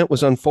that event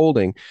was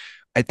unfolding,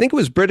 I think it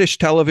was British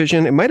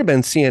television, it might have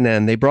been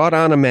CNN, they brought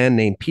on a man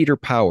named Peter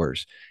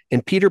Powers.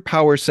 And Peter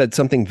Powers said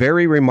something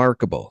very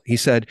remarkable. He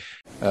said,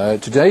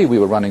 today we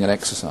were running an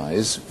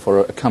exercise for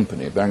a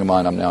company, bearing in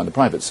mind I'm now in the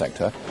private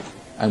sector,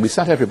 and we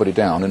sat everybody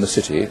down in the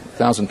city,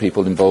 1,000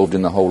 people involved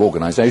in the whole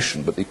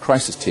organisation, but the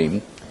crisis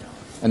team,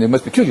 and the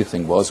most peculiar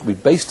thing was we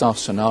based our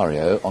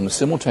scenario on the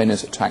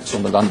simultaneous attacks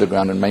on the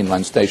Underground and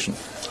mainline station.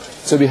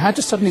 So we had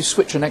to suddenly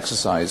switch an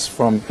exercise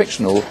from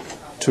fictional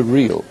to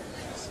real.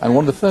 And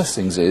one of the first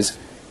things is,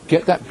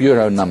 get that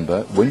bureau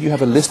number. When you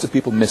have a list of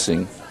people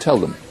missing, tell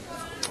them.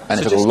 And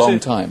so it took a long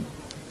time.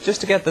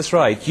 Just to get this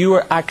right, you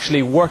were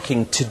actually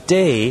working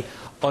today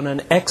on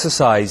an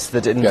exercise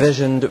that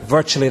envisioned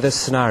virtually this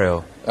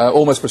scenario.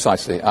 Almost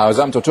precisely. I was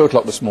up until 2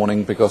 o'clock this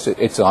morning because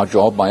it's our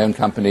job, my own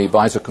company,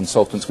 Visor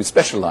Consultants. We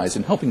specialise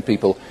in helping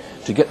people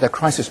to get their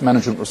crisis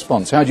management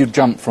response. How do you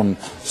jump from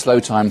slow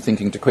time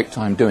thinking to quick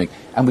time doing?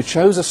 And we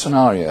chose a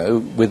scenario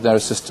with their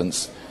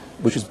assistance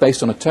which is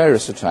based on a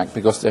terrorist attack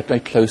because they're very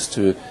close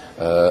to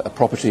a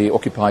property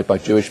occupied by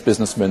Jewish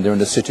businessmen. They're in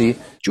the city.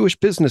 Jewish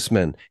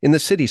businessmen in the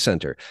city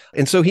center.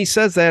 And so he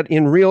says that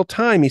in real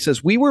time. He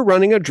says, we were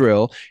running a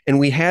drill and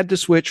we had to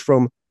switch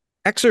from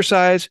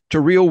exercise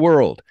to real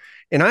world.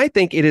 And I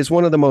think it is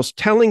one of the most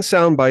telling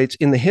sound bites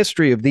in the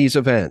history of these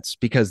events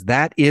because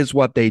that is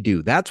what they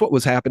do. That's what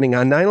was happening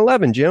on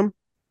 9/11, Jim.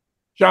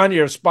 John,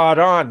 you're spot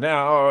on.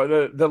 Now,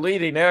 the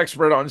leading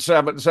expert on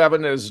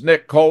 7/7 is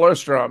Nick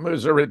Kollerstrom,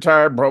 who's a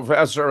retired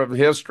professor of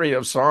history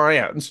of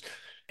science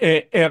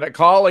and a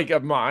colleague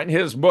of mine.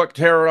 His book,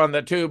 Terror on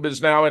the Tube,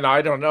 is now in,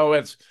 I don't know,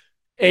 its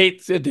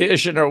 8th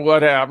edition or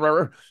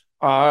whatever.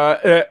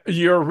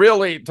 You're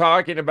really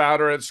talking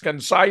about, or it's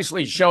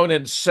concisely shown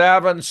in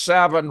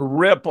 7/7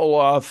 Ripple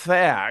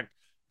Effect,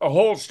 a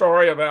whole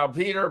story of how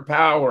Peter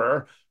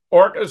Power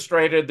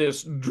orchestrated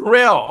this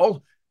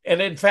drill. And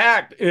in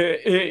fact,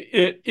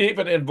 it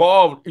even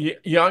involved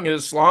young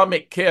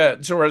Islamic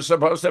kids who are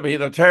supposed to be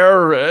the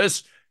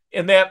terrorists,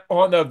 and that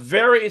on the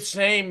very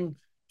same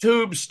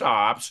tube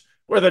stops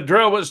where the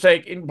drill was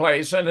taking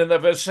place and in the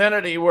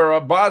vicinity where a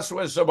bus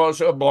was supposed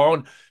to have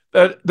blown,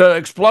 the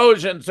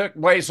explosion took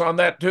place on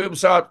that tube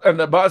stop and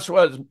the bus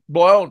was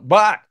blown.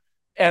 But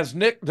as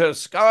Nick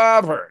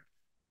discovered,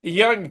 the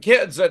young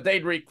kids that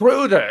they'd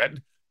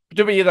recruited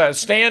to be the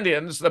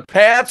stand-ins, the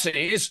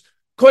patsies,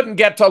 couldn't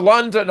get to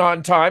London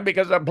on time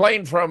because a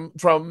plane from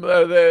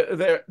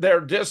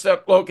their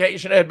distant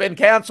location had been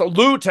canceled.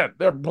 Luton,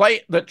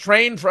 the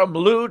train from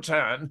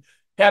Luton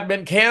had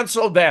been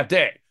canceled that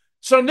day.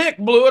 So Nick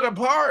blew it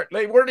apart.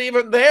 They weren't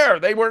even there.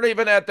 They weren't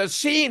even at the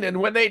scene. And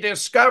when they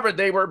discovered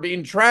they were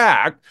being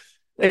tracked,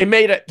 they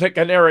made it to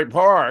Canary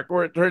Park,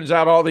 where it turns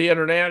out all the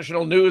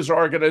international news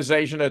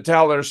organizations to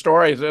tell their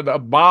stories, and a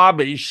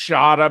Bobby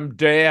shot them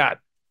dead.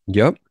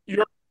 Yep.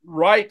 You're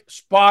right,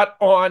 spot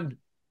on,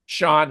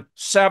 Sean.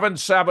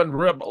 7/7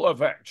 Ripple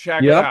Effect.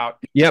 Check it out.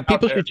 Yeah,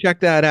 people should check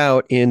that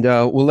out. And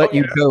we'll let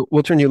you go.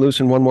 We'll turn you loose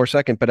in one more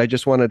second. But I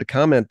just wanted to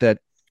comment that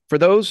for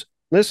those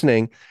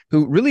listening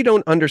who really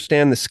don't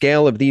understand the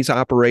scale of these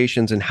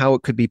operations and how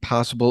it could be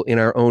possible in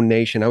our own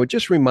nation, I would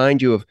just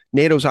remind you of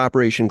NATO's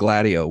Operation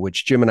Gladio,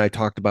 which Jim and I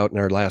talked about in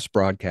our last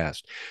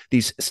broadcast.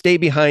 These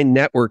stay-behind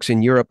networks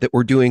in Europe that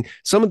were doing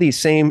some of these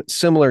same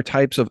similar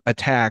types of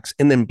attacks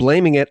and then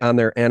blaming it on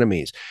their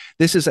enemies.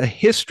 This is a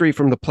history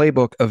from the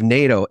playbook of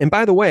NATO. And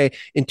by the way,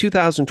 in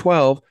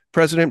 2012,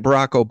 President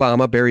Barack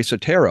Obama, Barry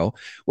Soetoro,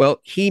 well,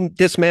 he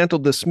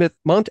dismantled the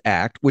Smith-Mundt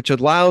Act, which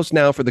allows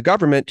now for the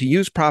government to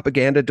use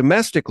propaganda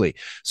domestically.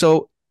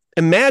 So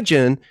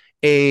imagine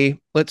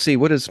let's see,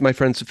 what does my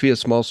friend Sophia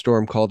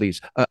Smallstorm call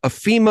these? A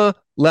FEMA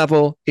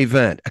level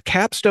event, a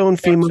capstone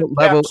FEMA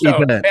level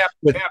event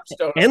with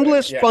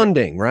endless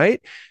funding,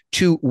 right?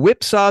 To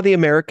whipsaw the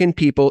American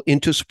people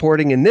into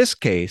supporting, in this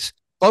case,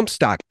 bump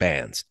stock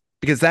bans,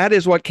 because that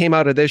is what came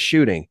out of this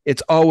shooting.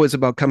 It's always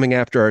about coming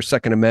after our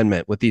Second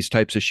Amendment with these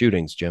types of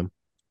shootings, Jim.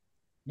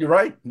 You're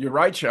right. You're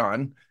right,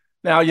 Sean.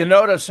 Now, you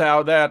notice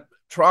how that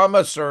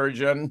trauma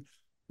surgeon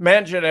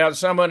mentioned how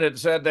someone had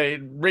said they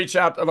reached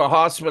out to the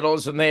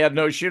hospitals and they had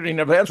no shooting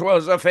events. Well, it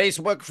was a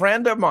Facebook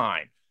friend of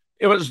mine.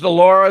 It was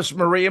Dolores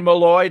Marie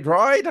Malloy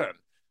Dryden.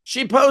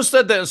 She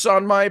posted this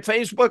on my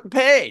Facebook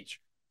page.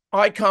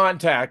 I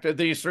contacted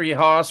these 3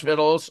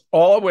 hospitals,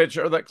 all of which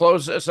are the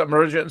closest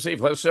emergency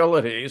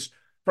facilities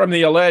from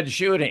the alleged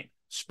shooting: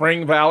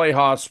 Spring Valley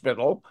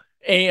Hospital,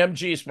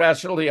 AMG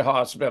Specialty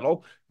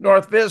Hospital,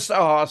 North Vista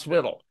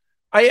Hospital.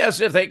 I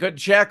asked if they could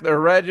check their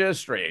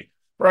registry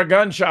for a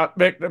gunshot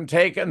victim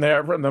taken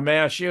there from the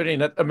mass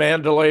shooting at the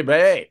Mandalay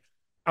Bay.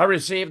 I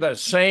received the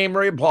same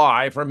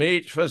reply from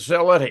each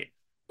facility.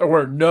 There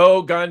were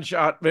no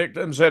gunshot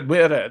victims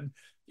admitted.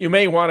 You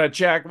may want to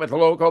check with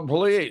local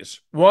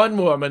police. One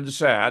woman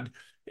said,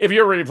 if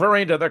you're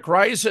referring to the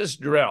crisis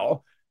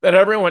drill that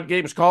everyone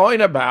keeps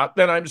calling about,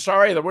 then I'm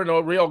sorry, there were no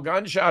real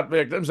gunshot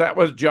victims. That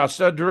was just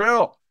a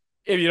drill.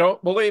 If you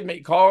don't believe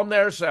me, call them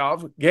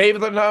themselves. Gave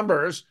the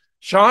numbers.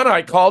 Sean,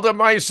 I called them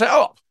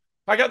myself.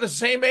 I got the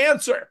same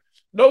answer.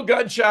 No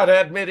gunshot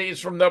admittees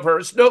from the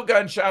first, no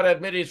gunshot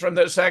admittees from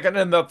the second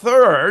and the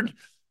third,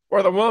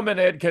 where the woman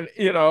had,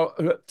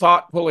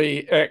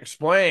 thoughtfully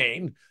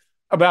explained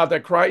about the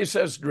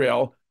crisis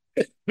drill.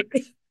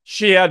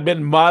 She had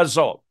been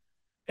muzzled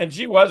and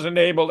she wasn't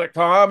able to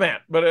comment.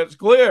 But it's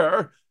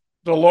clear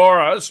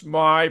Dolores,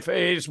 my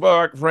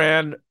Facebook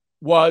friend,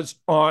 was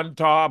on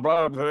top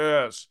of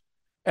this.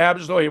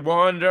 Absolutely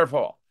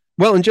wonderful.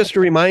 Well, and just to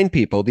remind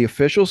people, the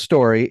official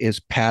story is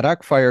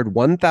Paddock fired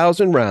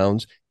 1,000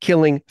 rounds,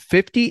 killing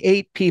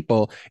 58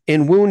 people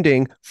and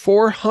wounding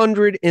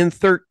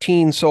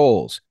 413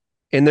 souls.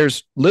 And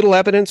there's little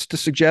evidence to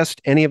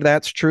suggest any of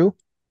that's true.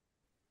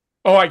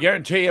 Oh, I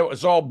guarantee you it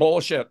was all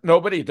bullshit.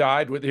 Nobody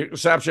died with the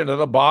exception of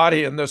the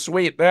body in the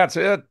suite. That's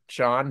it,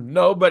 Sean.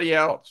 Nobody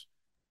else.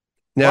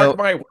 Now, mark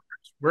my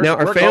words.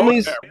 Our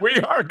families, we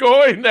are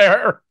going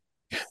there.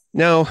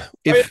 Now,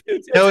 it's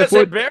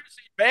embarrassing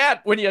bad.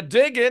 When you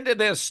dig into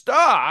this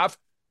stuff,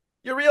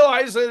 you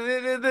realize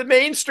that the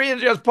mainstream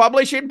is just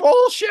publishing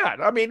bullshit.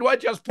 I mean,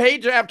 just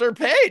page after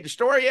page,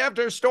 story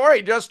after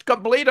story, just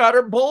complete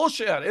utter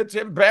bullshit. It's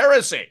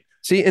embarrassing.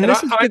 See, and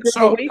this is the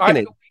Great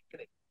Awakening.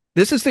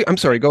 I'm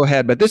sorry, go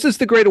ahead, but this is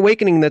the Great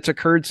Awakening that's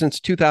occurred since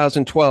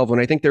 2012, when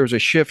I think there was a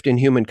shift in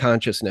human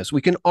consciousness.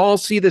 We can all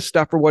see this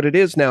stuff for what it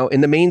is now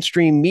in the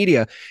mainstream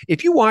media.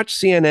 If you watch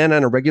CNN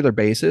on a regular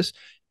basis,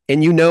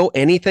 and you know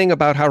anything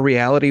about how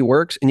reality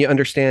works, and you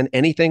understand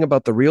anything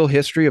about the real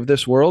history of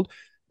this world,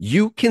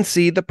 you can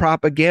see the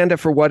propaganda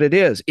for what it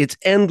is. It's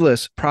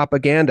endless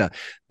propaganda.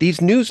 These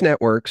news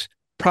networks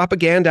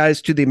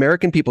propagandize to the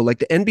American people, like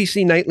the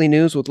NBC Nightly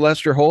News with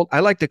Lester Holt.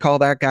 I like to call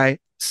that guy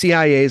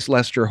CIA's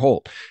Lester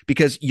Holt,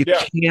 because you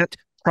can't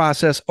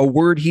process a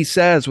word he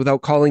says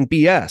without calling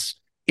BS.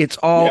 It's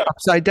all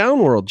upside down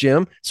world,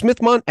 Jim.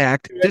 Smith-Mundt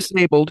Act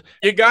disabled.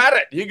 You got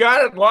it. You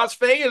got it. Las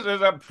Vegas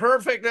is a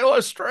perfect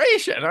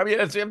illustration. I mean,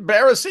 it's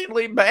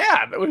embarrassingly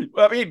bad.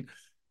 I mean,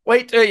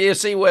 wait till you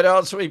see what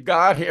else we've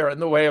got here in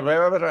the way of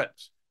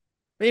evidence.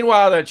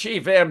 Meanwhile, the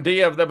chief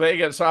MD of the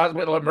Vegas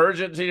Hospital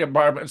Emergency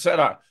Department said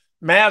a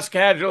mass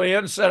casualty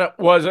incident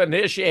was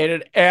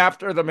initiated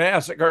after the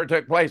massacre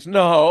took place.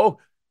 No,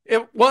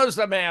 it was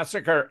a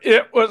massacre.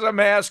 It was a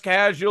mass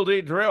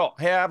casualty drill.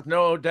 Have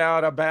no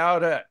doubt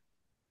about it.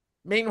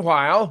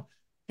 Meanwhile,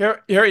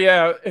 here you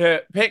have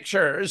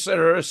pictures that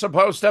are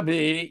supposed to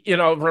be,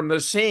 from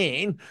the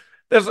scene.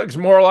 This looks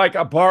more like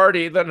a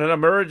party than an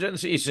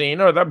emergency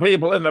scene, or the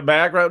people in the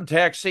background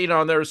texting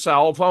on their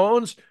cell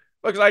phones.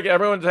 Looks like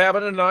everyone's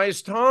having a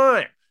nice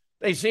time.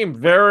 They seem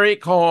very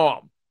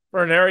calm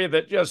for an area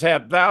that just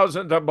had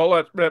thousands of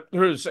bullets ripped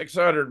through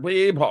 600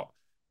 people.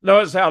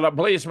 Notice how the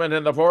policeman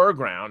in the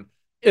foreground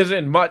is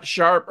in much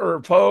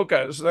sharper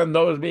focus than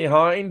those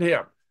behind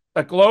him.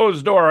 A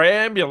closed-door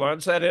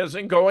ambulance that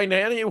isn't going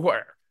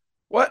anywhere.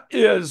 What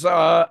is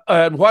under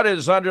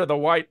the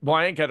white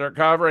blanket or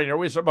covering? Are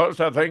we supposed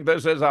to think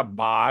this is a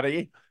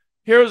body?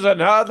 Here's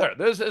another.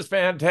 This is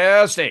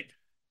fantastic.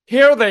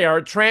 Here they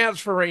are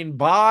transferring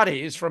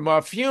bodies from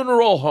a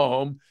funeral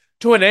home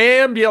to an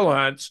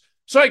ambulance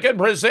so I can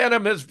present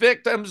them as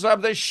victims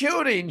of the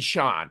shooting,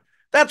 Sean.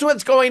 That's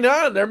what's going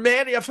on. They're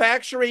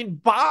manufacturing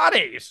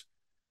bodies.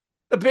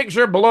 The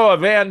picture below of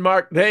Van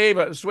Mark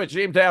Davis, which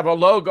seemed to have a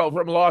logo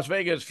from Las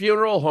Vegas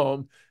Funeral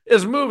Home,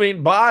 is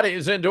moving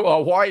bodies into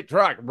a white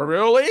truck.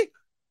 Really?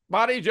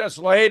 Body just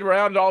laid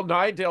around all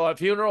night till a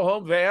funeral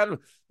home van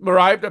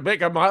arrived to pick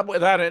them up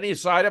without any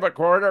sight of a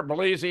coroner,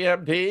 police,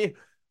 EMT?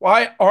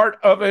 Why aren't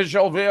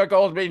official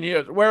vehicles being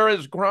used? Where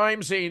is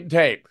crime scene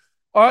tape?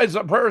 Why is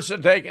the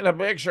person taking a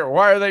picture?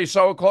 Why are they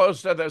so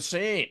close to the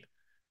scene?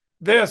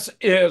 This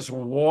is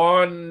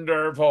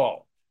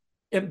wonderful.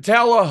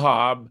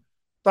 IntelliHub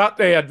thought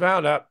they had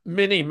found a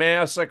mini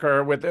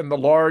massacre within the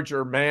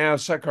larger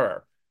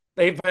massacre.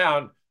 They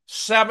found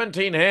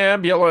 17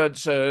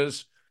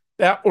 ambulances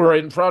that were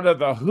in front of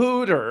the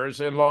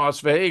Hooters in Las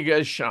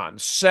Vegas, Sean.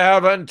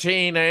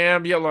 17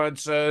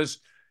 ambulances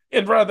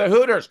in front of the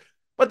Hooters.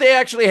 But they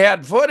actually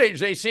had footage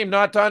they seemed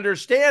not to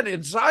understand.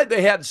 Inside,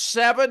 they had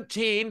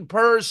 17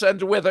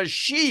 persons with a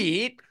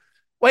sheet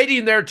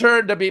waiting their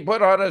turn to be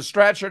put on a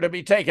stretcher to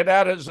be taken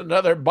out as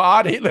another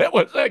body that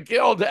was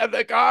killed at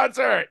the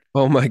concert.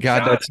 Oh my God,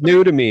 John, that's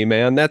new to me,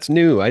 man. That's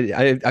new.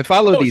 I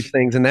follow these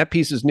things, and that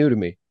piece is new to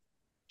me.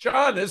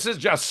 John, this is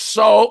just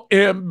so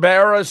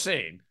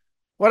embarrassing.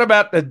 What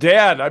about the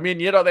dead? I mean,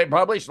 they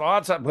published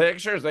lots of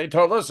pictures. They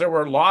told us there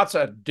were lots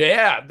of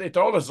dead. They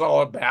told us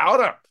all about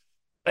them.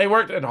 They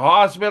worked in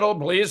hospital,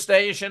 police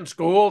station,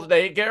 schools,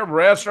 daycare,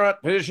 restaurant,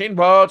 fishing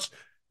boats.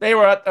 They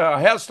were at the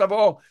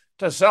festival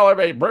to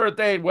celebrate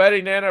birthday,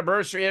 wedding,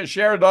 anniversary, and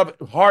shared love.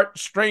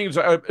 Heartstrings,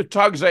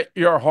 tugs at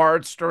your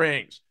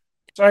heartstrings.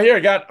 So here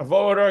you got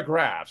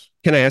photographs.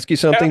 Can I ask you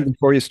something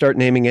before you start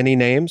naming any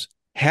names?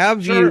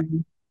 Have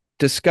you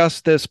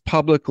discussed this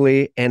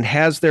publicly, and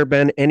has there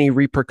been any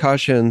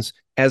repercussions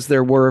as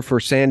there were for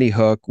Sandy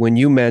Hook when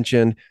you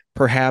mentioned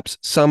perhaps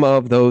some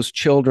of those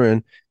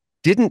children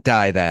didn't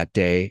die that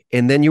day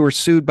and then you were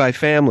sued by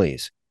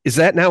families? Is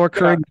that now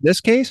occurring in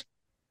this case?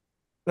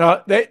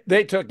 Now,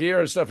 they took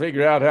years to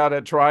figure out how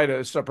to try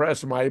to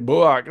suppress my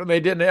book, and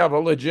they didn't have a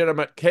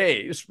legitimate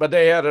case, but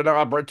they had an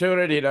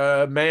opportunity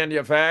to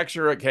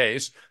manufacture a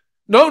case.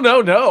 No.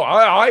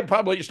 I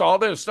published all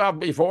this stuff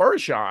before,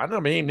 Sean. I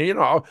mean,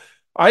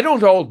 I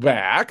don't hold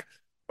back,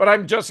 but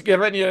I'm just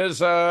giving you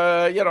as,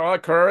 a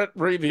current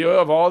review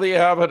of all the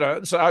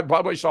evidence. I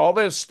published all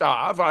this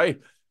stuff. I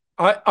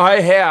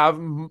have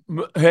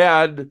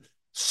had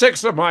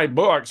 6 of my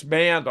books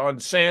banned on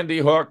Sandy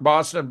Hook,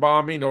 Boston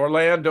bombing,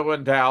 Orlando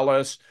and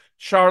Dallas,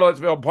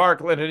 Charlottesville,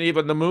 Parkland, and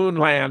even the moon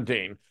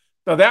landing.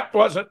 Now, that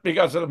wasn't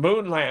because of the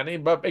moon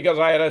landing, but because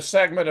I had a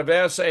segment of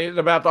essays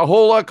about the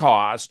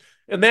Holocaust,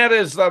 and that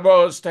is the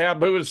most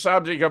taboo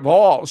subject of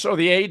all. So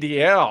the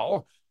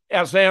ADL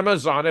asked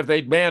Amazon if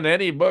they'd ban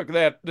any book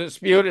that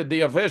disputed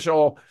the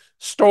official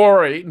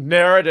story,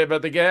 narrative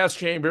of the gas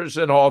chambers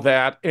and all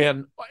that,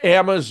 and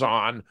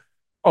Amazon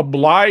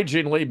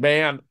obligingly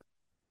banned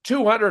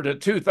 200 to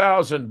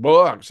 2,000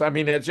 books. I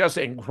mean, it's just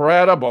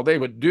incredible they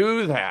would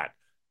do that.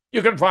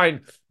 You can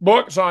find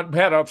books on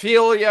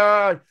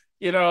pedophilia,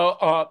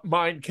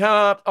 Mein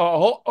Kampf,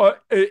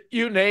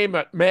 you name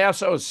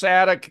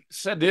it,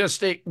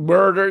 sadistic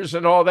murders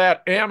and all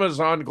that.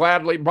 Amazon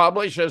gladly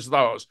publishes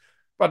those.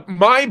 But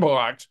my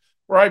books,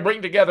 where I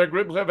bring together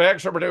groups of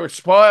experts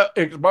to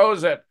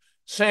expose it,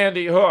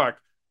 Sandy Hook,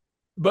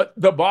 but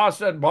the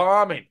Boston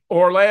bombing,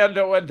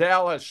 Orlando and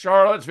Dallas,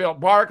 Charlottesville,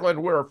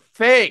 Parkland were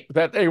fake,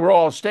 that they were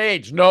all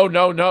staged.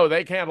 No,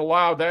 they can't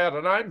allow that.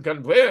 And I'm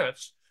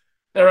convinced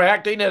they're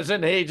acting as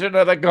an agent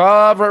of the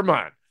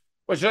government,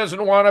 which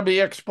doesn't want to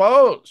be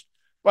exposed.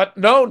 But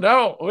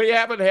no, we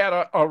haven't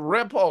had a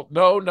ripple.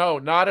 No,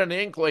 not an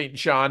inkling,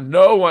 Sean.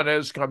 No one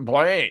has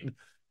complained.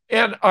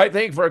 And I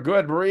think for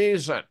good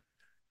reason.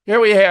 Here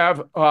we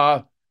have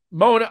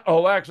Mona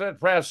Alexa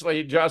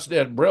Presley just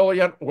did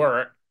brilliant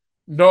work.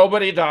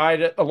 Nobody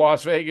died at the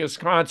Las Vegas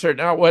concert.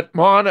 Now, what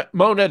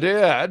Mona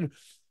did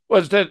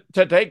was to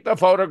take the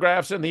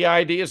photographs and the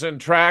IDs and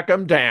track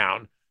them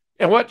down.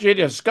 And what she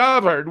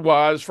discovered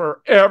was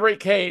for every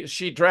case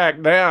she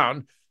tracked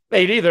down,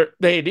 they'd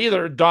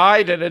either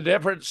died in a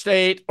different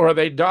state, or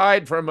they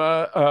died from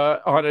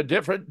on a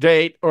different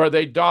date, or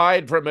they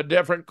died from a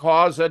different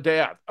cause of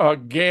death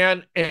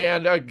again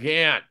and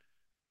again.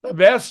 The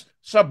best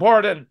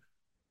supported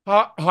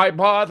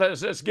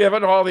hypothesis,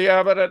 given all the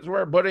evidence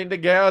we're putting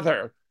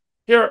together.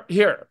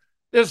 Here.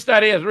 This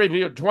study has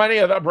reviewed 20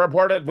 of the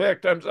purported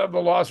victims of the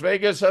Las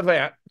Vegas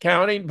event,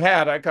 counting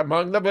Paddock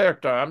among the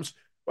victims,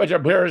 which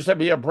appears to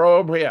be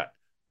appropriate.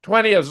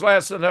 20 is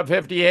less than the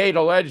 58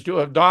 alleged to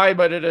have died,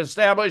 but it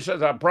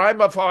establishes a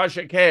prima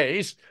facie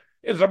case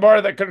in support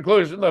of the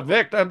conclusion the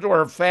victims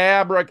were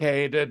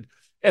fabricated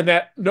and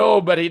that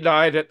nobody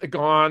died at the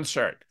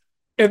concert.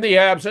 In the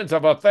absence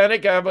of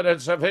authentic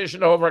evidence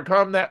sufficient to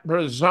overcome that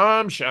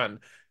presumption,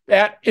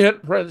 that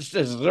inference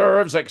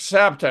deserves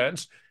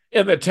acceptance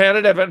in the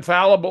tentative and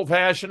fallible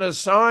fashion of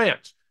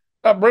science.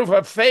 The proof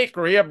of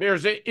fakery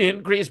appears to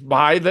increase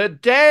by the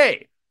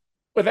day.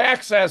 With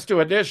access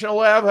to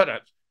additional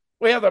evidence,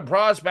 we have the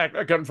prospect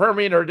of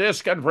confirming or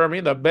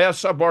disconfirming the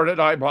best supported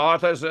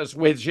hypothesis,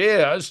 which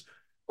is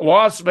the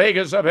Las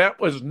Vegas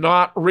event was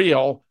not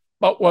real,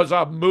 but was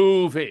a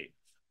movie,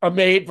 a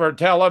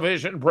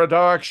made-for-television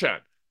production.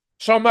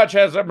 So much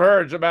has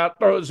emerged about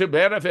those who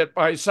benefit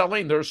by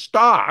selling their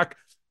stock,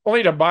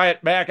 only to buy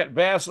it back at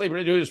vastly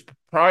reduced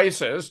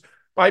prices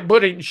by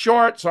putting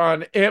shorts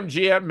on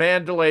MGM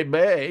Mandalay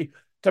Bay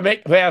to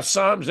make vast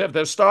sums if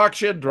the stock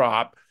should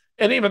drop,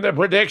 and even the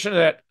prediction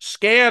that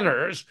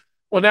scanners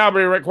will now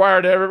be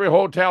required at every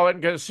hotel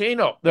and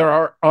casino. There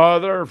are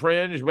other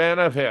fringe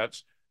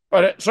benefits,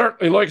 but it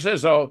certainly looks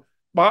as though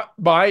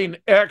buying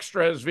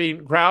extras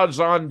via crowds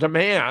on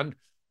demand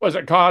was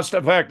a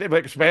cost-effective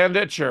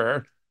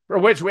expenditure for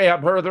which we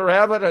have further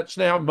evidence.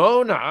 Now,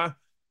 Mona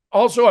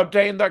also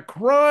obtained the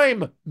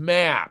crime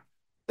map.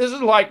 This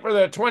is like for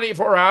the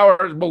 24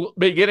 hours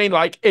beginning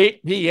like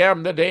 8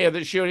 p.m. the day of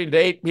the shooting to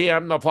 8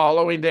 p.m. the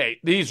following day.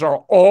 These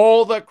are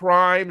all the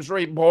crimes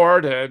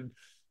reported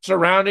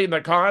surrounding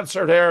the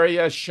concert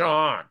area,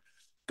 Sean.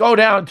 Go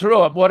down through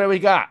them. What do we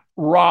got?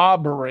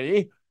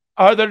 Robbery,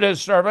 other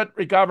disturbance,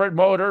 recovered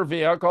motor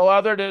vehicle,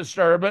 other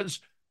disturbance,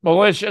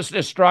 malicious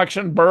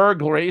destruction,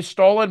 burglary,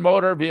 stolen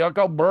motor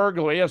vehicle,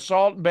 burglary,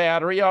 assault and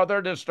battery,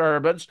 other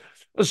disturbance,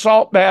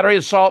 assault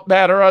battery,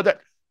 other.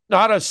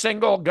 Not a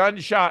single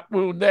gunshot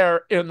wound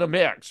there in the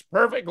mix.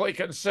 Perfectly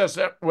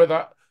consistent with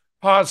a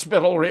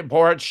hospital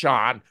report,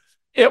 Sean.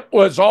 It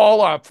was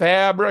all a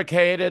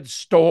fabricated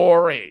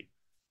story.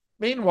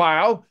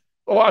 Meanwhile,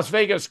 the Las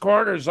Vegas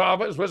coroner's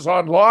office was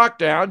on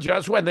lockdown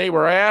just when they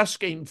were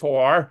asking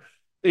for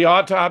the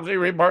autopsy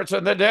reports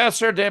and the death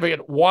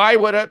certificate. Why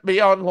would it be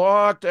on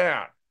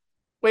lockdown?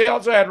 We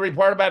also had a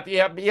report about the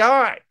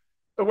FBI.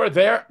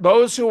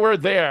 Those who were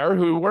there,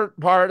 who weren't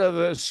part of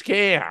the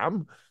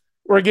scam,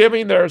 were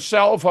giving their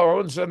cell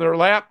phones and their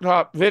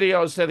laptop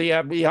videos to the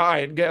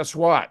FBI. And guess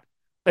what?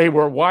 They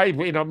were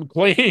wiping them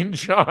clean,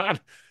 John.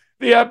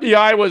 The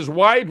FBI was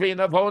wiping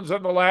the phones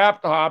and the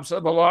laptops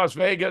of the Las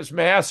Vegas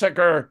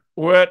massacre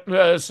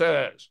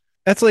witnesses.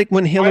 That's like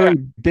when Hillary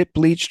bit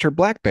bleached her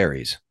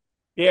Blackberries.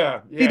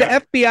 Yeah. See, the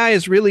FBI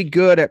is really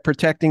good at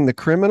protecting the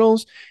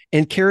criminals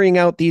and carrying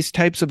out these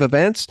types of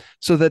events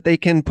so that they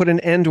can put an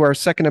end to our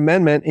Second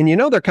Amendment. And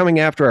they're coming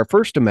after our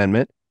First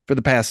Amendment for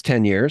the past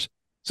 10 years.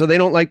 So they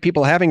don't like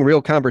people having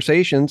real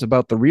conversations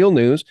about the real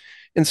news.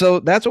 And so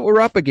that's what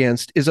we're up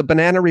against, is a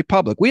banana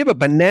republic. We have a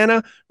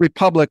banana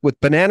republic with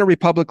banana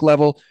republic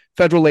level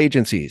federal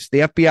agencies, the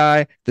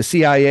FBI, the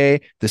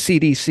CIA, the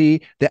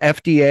CDC, the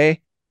FDA.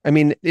 I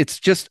mean, it's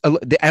just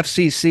the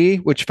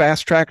FCC, which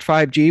fast-tracked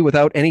 5G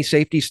without any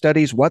safety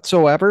studies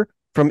whatsoever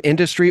from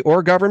industry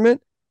or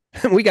government.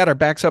 We got our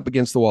backs up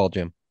against the wall,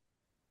 Jim.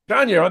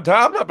 John, you're on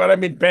top of it. I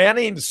mean,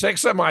 banning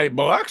 6 of my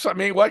books. I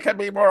mean, what could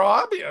be more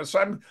obvious?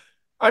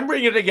 I'm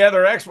bringing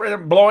together experts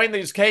and blowing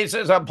these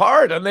cases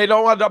apart, and they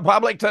don't want the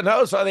public to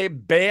know, so they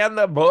ban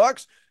the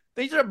books.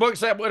 These are books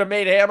that would have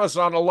made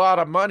Amazon a lot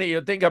of money.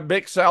 You'd think a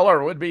big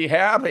seller would be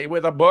happy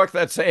with a book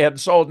that, say, had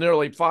sold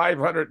nearly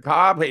 500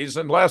 copies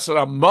in less than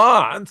a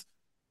month.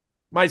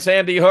 My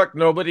Sandy Hook,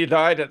 Nobody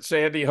Died at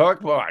Sandy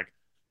Hook book.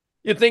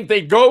 You'd think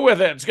they'd go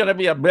with it. It's going to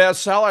be a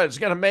bestseller. It's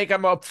going to make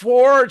them a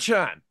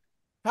fortune.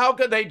 How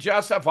could they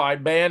justify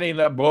banning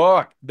the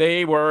book?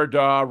 They were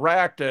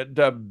directed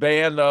to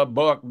ban the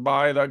book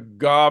by the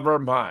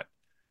government.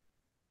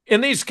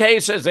 In these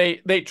cases,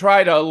 they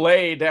try to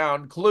lay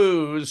down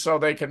clues so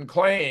they can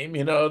claim,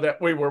 that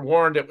we were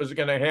warned it was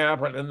going to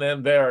happen, and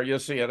then there you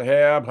see it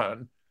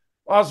happen.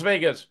 Las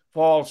Vegas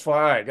false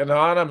flag,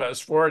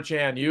 anonymous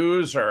 4chan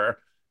user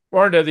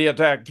warned of the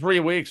attack 3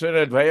 weeks in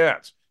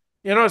advance.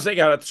 You notice they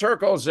got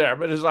circles there,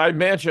 but as I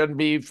mentioned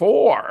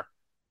before,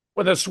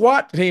 when the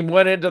SWAT team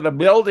went into the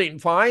building,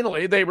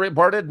 finally, they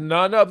reported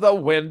none of the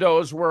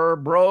windows were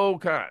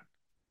broken.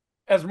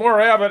 As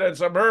more evidence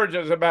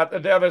emerges about the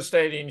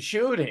devastating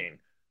shooting,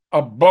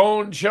 a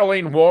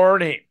bone-chilling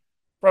warning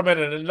from an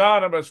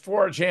anonymous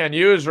 4chan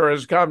user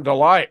has come to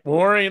light,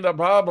 warning the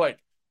public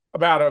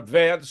about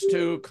events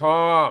to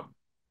come.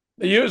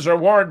 The user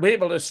warned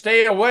people to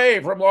stay away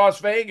from Las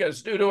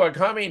Vegas due to a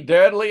coming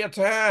deadly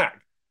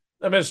attack.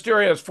 The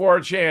mysterious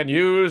 4chan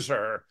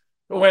user,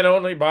 who went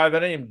only by the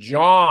name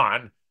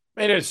John,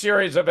 made a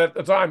series of, at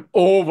the time,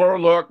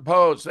 overlooked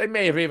posts. They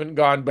may have even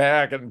gone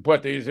back and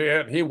put these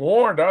in. He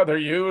warned other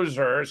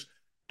users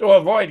to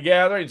avoid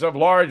gatherings of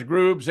large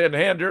groups in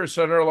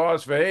Henderson or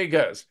Las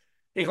Vegas.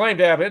 He claimed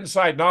to have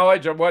inside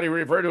knowledge of what he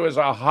referred to as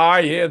a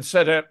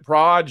high-incident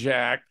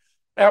project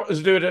that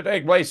was due to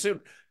take place soon.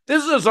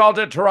 This is all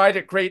to try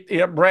to create the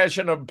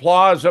impression of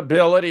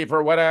plausibility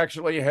for what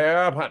actually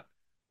happened.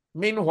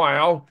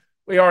 Meanwhile,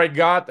 we already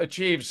got the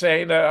chief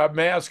saying that a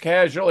mass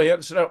casualty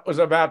incident was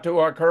about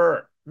to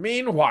occur.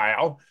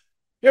 Meanwhile,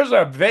 here's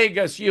a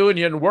Vegas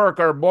union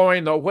worker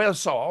blowing the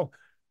whistle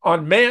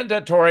on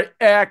mandatory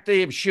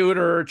active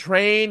shooter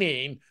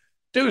training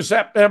due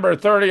September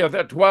 30th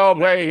at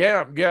 12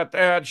 a.m. Get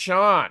that,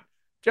 Sean?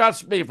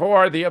 Just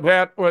before the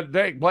event would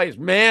take place,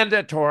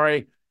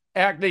 mandatory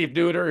active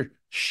shooter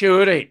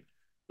shooting.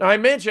 Now, I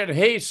mentioned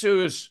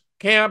Jesus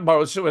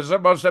Campos, who was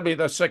supposed to be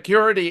the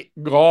security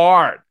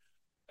guard.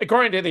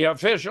 According to the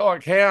official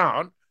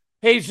account,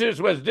 Jesus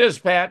was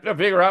dispatched to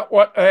figure out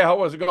what the hell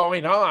was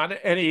going on,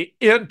 and he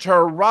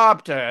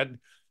interrupted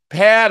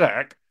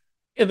Paddock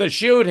in the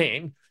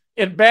shooting.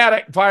 And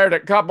Paddock fired a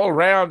couple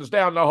rounds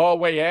down the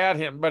hallway at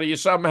him, but he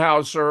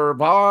somehow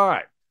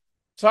survived.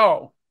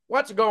 So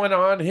what's going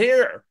on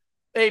here?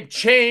 They've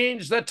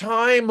changed the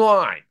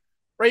timeline,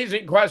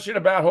 raising question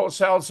about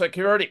hotel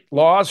security.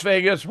 Las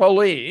Vegas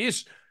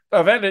police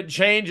defended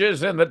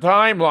changes in the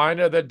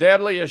timeline of the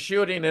deadliest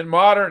shooting in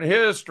modern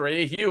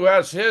history,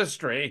 U.S.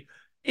 history,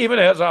 even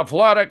as a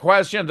flood of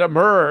questions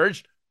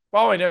emerged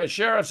Following a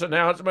sheriff's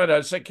announcement,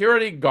 a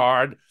security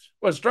guard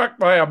was struck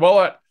by a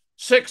bullet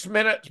 6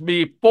 minutes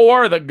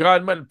before the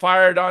gunman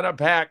fired on a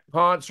packed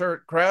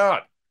concert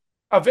crowd.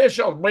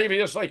 Officials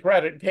previously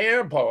credited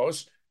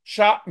Campos,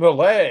 shot in the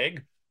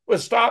leg,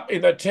 with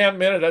stopping the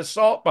 10-minute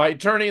assault by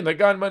turning the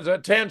gunman's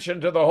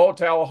attention to the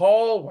hotel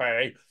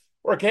hallway,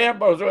 where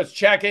Campos was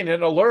checking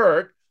an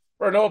alert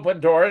for an open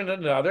door in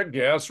another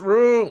guest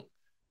room.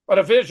 But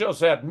officials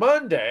said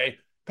Monday,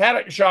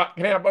 Paddock shot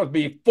Campos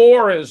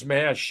before his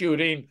mass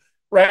shooting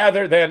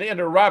rather than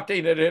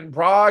interrupting it in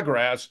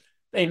progress.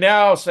 They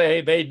now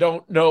say they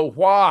don't know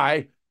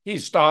why he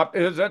stopped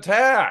his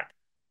attack.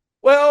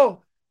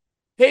 Well,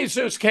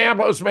 Jesus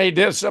Campos may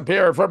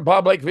disappear from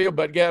public view,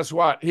 but guess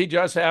what? He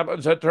just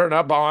happens to turn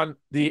up on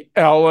the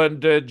Ellen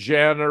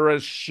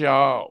DeGeneres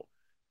show.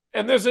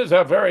 And this is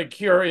a very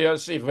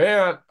curious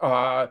event,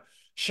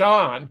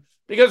 Sean,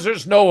 because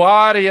there's no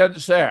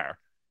audience there.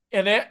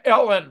 And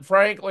Ellen,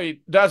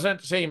 frankly,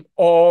 doesn't seem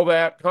all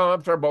that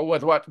comfortable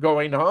with what's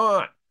going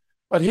on.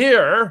 But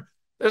here,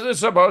 this is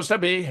supposed to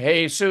be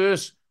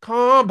Jesus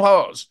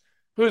Campos,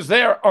 who's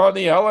there on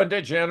the Ellen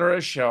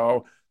DeGeneres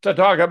show to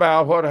talk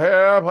about what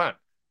happened.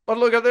 But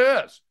look at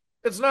this.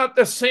 It's not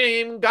the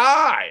same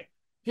guy.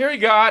 Here you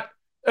got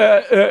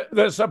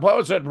the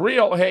supposed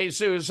real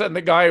Jesus and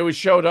the guy who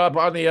showed up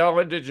on the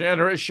Ellen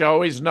DeGeneres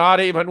show. He's not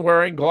even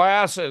wearing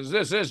glasses.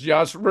 This is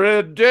just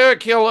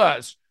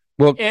ridiculous.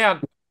 Well,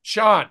 and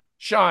Sean,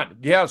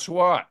 guess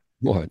what?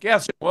 What?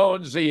 Guess who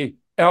owns the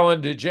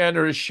Ellen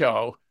DeGeneres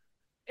show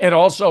and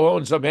also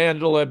owns the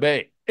Mandalay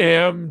Bay?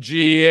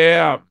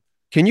 MGM.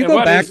 Can you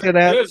go back to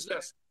that?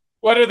 Business?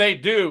 What do they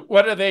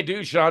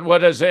do? Sean? What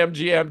does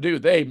MGM do?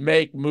 They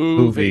make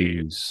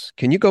movies.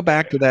 Can you go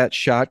back to that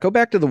shot? Go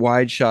back to the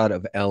wide shot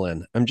of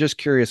Ellen. I'm just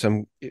curious.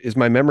 Is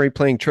my memory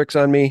playing tricks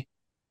on me?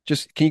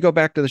 Can you go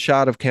back to the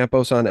shot of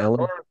Campos on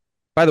Ellen?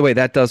 By the way,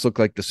 that does look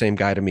like the same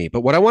guy to me.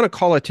 But what I want to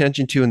call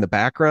attention to in the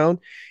background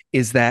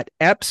is that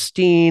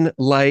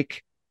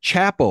Epstein-like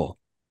chapel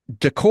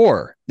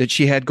decor that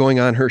she had going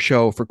on her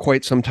show for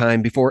quite some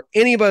time before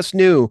any of us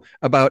knew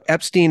about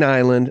Epstein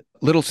Island,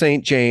 Little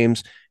St.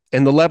 James,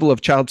 and the level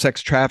of child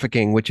sex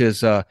trafficking, which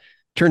is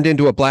turned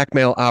into a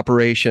blackmail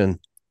operation,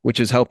 which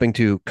is helping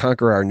to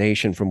conquer our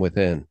nation from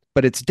within.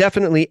 But it's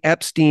definitely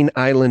Epstein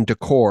Island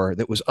decor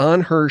that was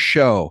on her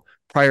show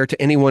prior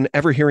to anyone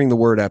ever hearing the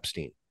word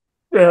Epstein.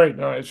 Very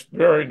nice,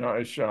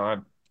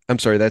 Sean. I'm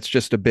sorry, that's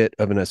just a bit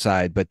of an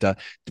aside. But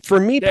for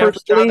me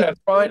personally, John, that's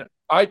fine.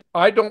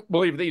 I don't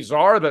believe these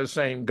are the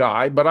same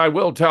guy, but I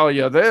will tell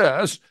you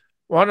this.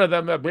 One of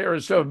them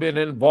appears to have been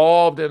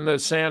involved in the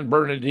San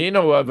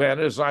Bernardino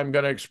event, as I'm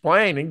going to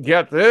explain. And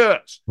get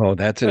this. Oh,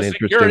 that's an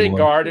interesting one. The security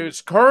guard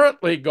who's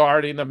currently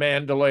guarding the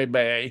Mandalay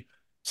Bay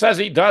says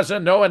he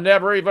doesn't know and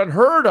never even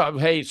heard of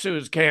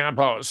Jesus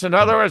Campos. In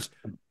other words,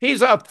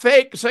 he's a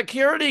fake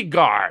security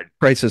guard.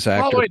 Crisis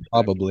actor,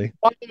 probably.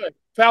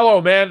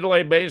 Fellow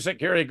Mandalay Bay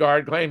security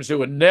guard claims to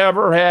would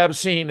never have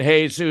seen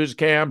Jesus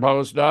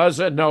Campos,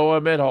 doesn't know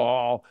him at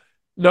all.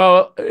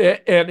 No,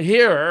 and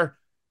here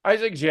I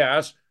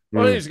suggest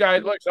one of these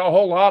guys looks a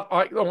whole lot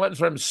like the ones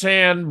from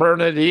San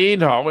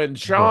Bernardino. And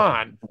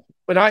Sean,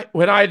 when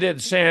I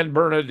did San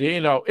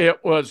Bernardino,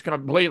 it was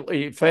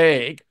completely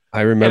fake.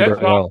 I remember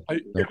it well.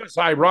 It was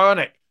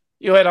ironic.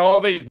 You had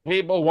all these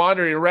people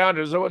wandering around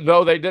as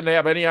though they didn't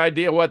have any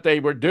idea what they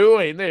were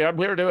doing. They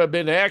appear to have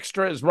been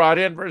extras brought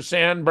in for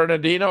San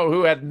Bernardino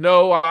who had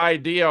no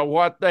idea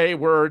what they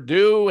were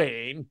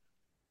doing.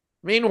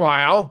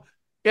 Meanwhile,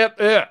 get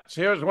this.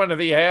 Here's one of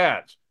the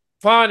ads.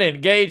 Fun,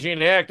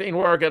 engaging acting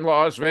work in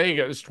Las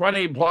Vegas,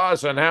 20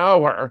 plus an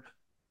hour.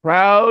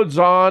 Crowds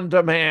on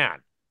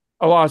Demand,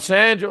 a Los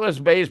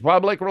Angeles-based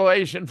public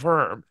relation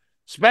firm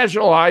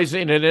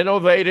specializing in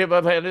innovative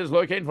event, is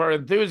looking for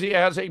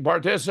enthusiastic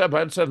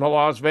participants in the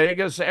Las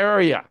Vegas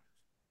area.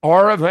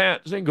 Our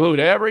events include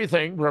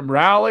everything from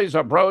rallies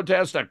of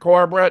protest to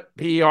corporate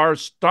PR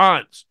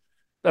stunts.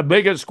 The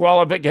biggest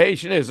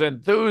qualification is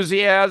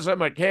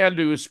enthusiasm, a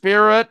can-do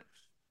spirit.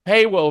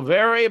 Pay will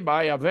vary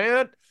by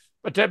event,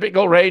 but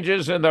typical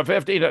ranges in the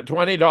 $50 to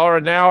 $20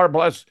 an hour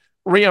plus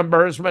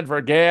reimbursement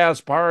for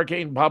gas,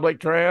 parking, public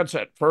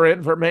transit. For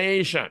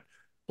information,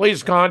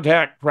 please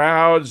contact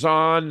Crowds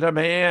on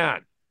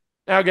Demand.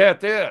 Now get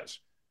this.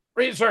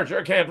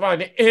 Researcher can't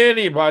find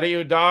anybody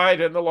who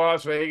died in the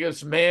Las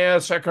Vegas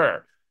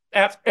massacre.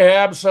 That's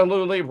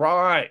absolutely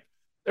right.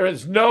 There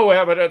is no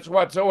evidence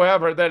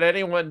whatsoever that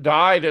anyone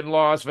died in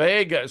Las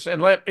Vegas.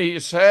 And let me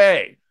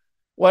say,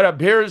 what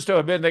appears to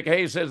have been the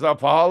case is the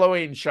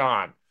following,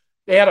 Sean.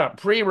 They had a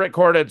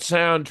pre-recorded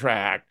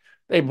soundtrack.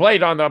 They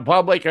played on the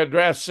public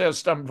address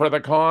system for the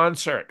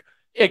concert.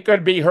 It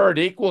could be heard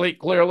equally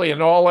clearly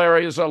in all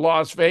areas of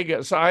Las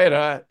Vegas. I had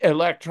an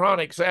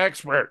electronics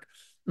expert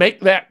make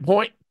that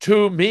point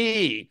to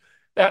me,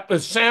 that the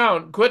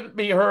sound couldn't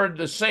be heard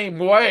the same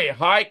way,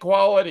 high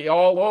quality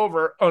all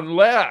over,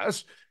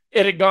 unless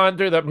it had gone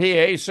through the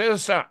PA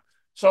system.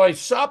 So I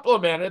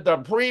supplemented the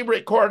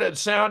pre-recorded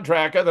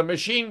soundtrack of the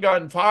machine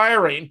gun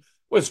firing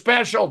with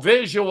special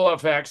visual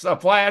effects, the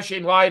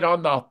flashing light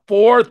on the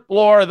fourth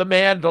floor of the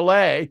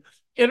Mandalay,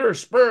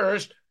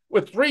 interspersed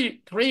with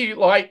three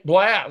light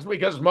blasts,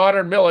 because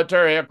modern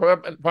military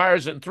equipment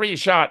fires in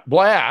 3-shot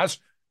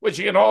blasts, which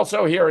you can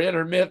also hear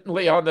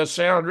intermittently on the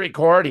sound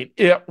recording.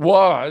 It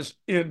was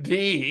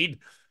indeed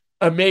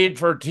a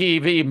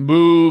made-for-TV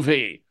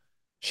movie.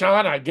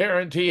 Sean, I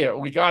guarantee you,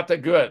 we got the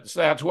goods.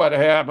 That's what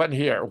happened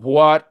here.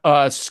 What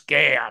a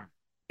scam.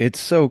 It's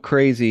so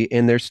crazy.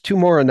 And there's two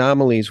more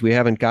anomalies we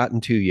haven't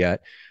gotten to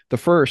yet. The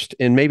first,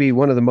 and maybe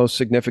one of the most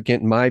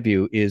significant in my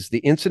view, is the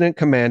incident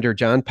commander,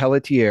 John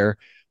Pelletier,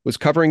 was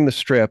covering the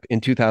Strip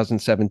in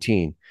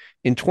 2017.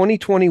 In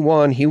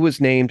 2021, he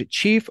was named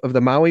chief of the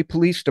Maui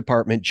Police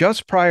Department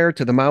just prior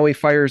to the Maui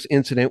fires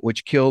incident,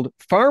 which killed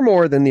far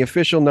more than the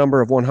official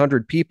number of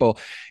 100 people.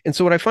 And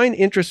so what I find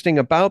interesting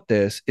about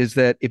this is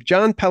that if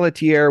John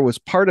Pelletier was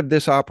part of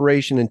this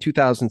operation in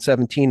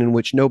 2017 in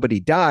which nobody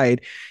died,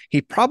 he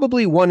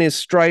probably won his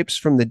stripes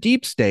from the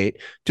deep state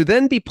to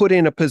then be put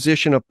in a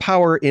position of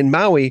power in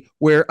Maui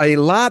where a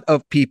lot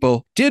of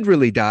people did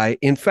really die.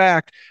 In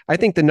fact, I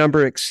think the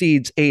number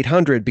exceeds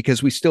 800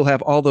 because we still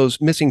have all those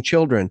missing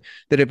children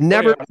that have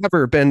never,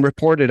 ever been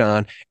reported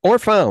on or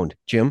found,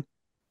 Jim.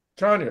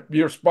 John,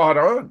 you're spot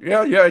on.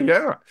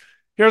 Yeah.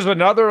 Here's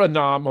another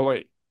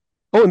anomaly.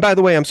 Oh, and by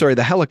the way, I'm sorry,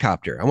 the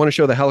helicopter. I want to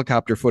show the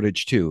helicopter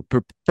footage too.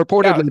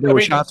 Purportedly, there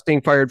were shots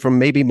being fired from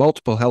maybe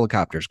multiple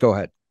helicopters. Go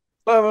ahead.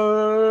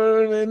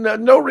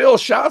 No real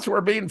shots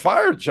were being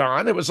fired,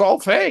 John. It was all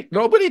fake.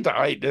 Nobody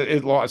died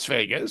in Las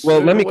Vegas. Well,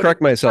 let me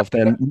correct myself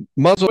then.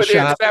 Muzzle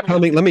shots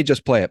coming. Let me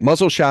just play it.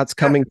 Muzzle shots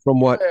coming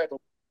from what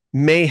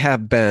may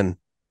have been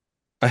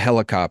a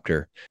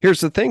helicopter. Here's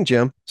the thing,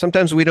 Jim.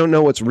 Sometimes we don't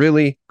know what's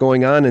really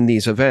going on in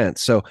these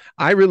events. So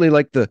I really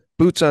like the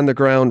boots on the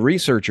ground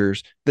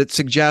researchers that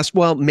suggest,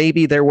 well,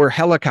 maybe there were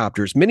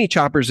helicopters, mini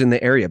choppers in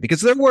the area,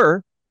 because there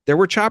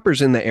were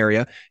choppers in the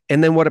area.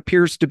 And then what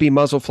appears to be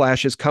muzzle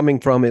flashes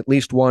coming from at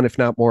least one, if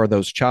not more of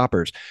those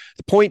choppers.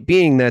 The point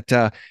being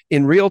that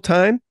in real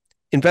time,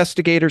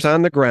 investigators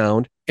on the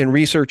ground and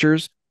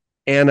researchers,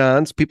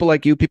 anons, people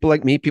like you, people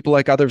like me, people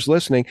like others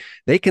listening,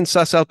 they can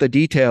suss out the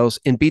details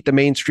and beat the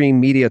mainstream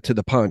media to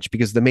the punch,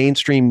 because the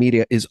mainstream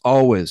media is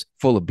always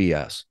full of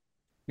BS.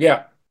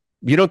 Yeah.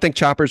 You don't think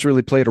choppers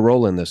really played a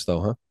role in this,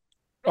 though,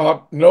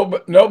 huh?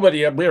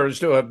 Nobody appears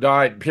to have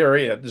died,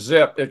 period,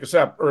 zip,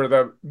 except for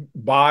the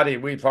body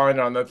we find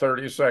on the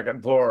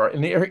 32nd floor.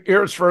 And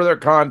here's further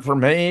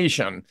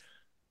confirmation.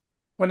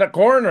 When the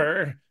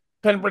coroner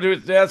couldn't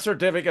produce death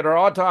certificate or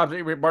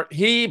autopsy report,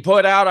 he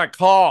put out a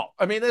call.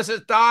 I mean, this is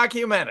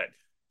documented.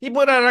 He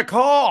put out a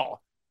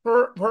call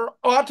for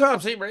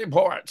autopsy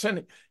reports,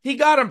 and he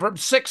got them from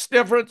 6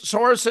 different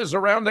sources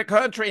around the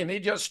country, and he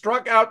just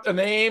struck out the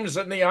names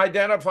and the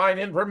identifying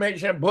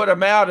information and put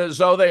them out as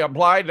though they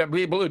applied to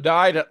people who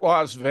died at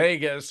Las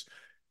Vegas.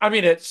 I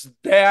mean, it's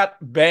that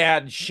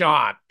bad,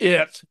 Sean.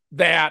 It's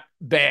that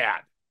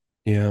bad.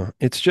 Yeah,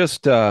 it's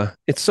just,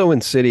 it's so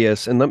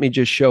insidious. And let me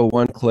just show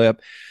one clip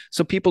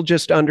so people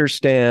just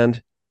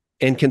understand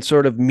and can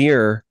sort of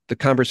mirror the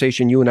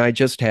conversation you and I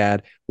just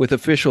had with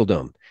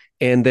officialdom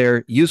and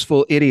their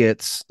useful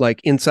idiots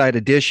like Inside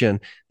Edition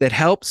that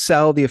help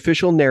sell the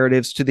official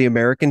narratives to the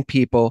American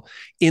people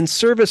in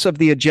service of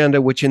the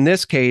agenda, which in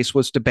this case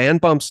was to ban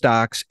bump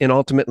stocks and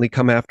ultimately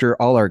come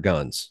after all our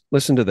guns.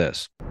 Listen to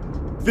this.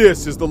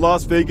 This is the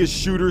Las Vegas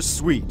Shooter's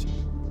Suite.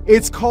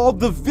 It's called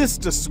the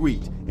Vista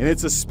Suite, and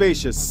it's a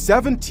spacious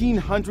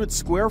 1,700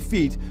 square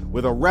feet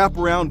with a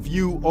wraparound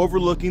view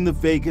overlooking the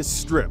Vegas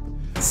Strip.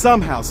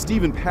 Somehow,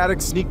 Stephen Paddock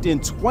sneaked in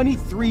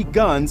 23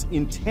 guns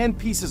in 10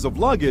 pieces of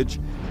luggage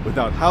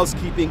without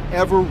housekeeping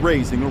ever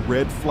raising a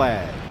red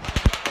flag.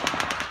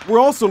 We're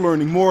also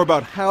learning more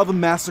about how the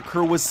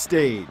massacre was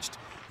staged.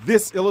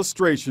 This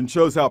illustration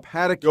shows how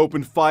Paddock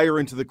opened fire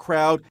into the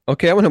crowd.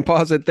 Okay, I want to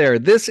pause it there.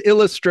 This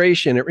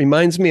illustration, it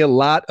reminds me a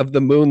lot of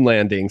the moon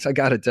landings. I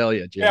got to tell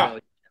you, Jim.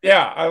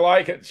 Yeah, I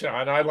like it,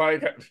 Sean. I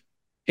like it.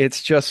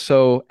 It's just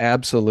so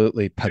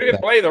absolutely pathetic. You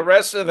can play the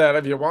rest of that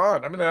if you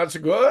want. I mean, that's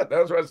good.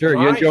 That's what's sure.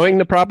 Nice. You enjoying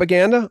the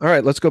propaganda? All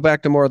right, let's go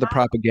back to more of the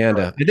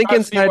propaganda. I think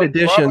Inside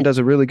Edition does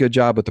a really good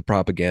job with the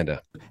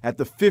propaganda. At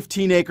the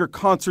 15-acre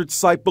concert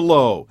site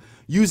below,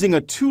 using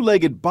a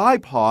 2-legged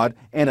bipod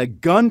and a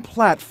gun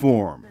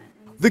platform.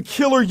 The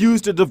killer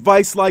used a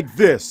device like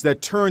this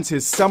that turns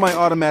his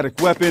semi-automatic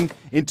weapon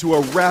into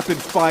a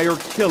rapid-fire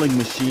killing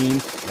machine,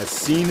 as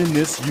seen in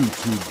this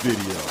YouTube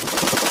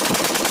video.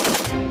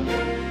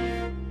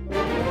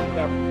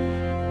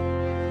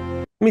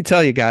 Let me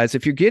tell you guys,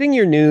 if you're getting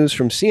your news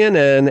from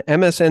CNN,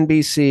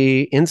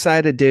 MSNBC,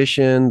 Inside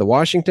Edition, The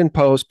Washington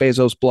Post,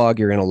 Bezos blog,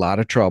 you're in a lot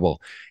of trouble.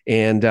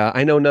 And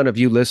I know none of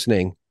you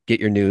listening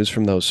get your news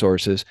from those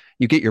sources.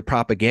 You get your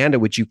propaganda,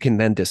 which you can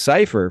then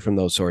decipher from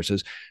those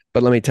sources.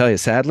 But let me tell you,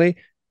 sadly,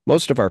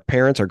 most of our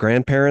parents, our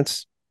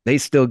grandparents, they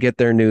still get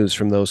their news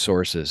from those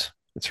sources.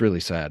 It's really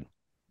sad.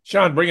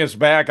 Sean, bring us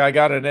back. I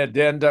got an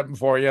addendum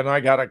for you, and I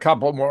got a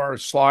couple more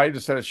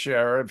slides to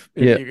share.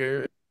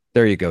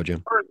 There you go,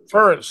 Jim.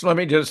 First, let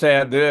me just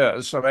add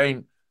this. I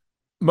mean,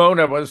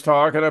 Mona was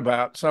talking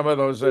about some of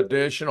those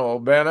additional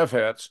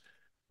benefits.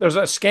 There's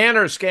a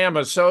scanner scam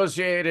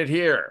associated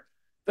here.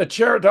 The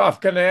Chertoff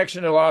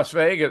connection to Las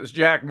Vegas,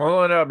 Jack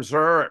Mullen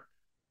observed.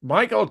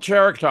 Michael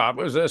Chertoff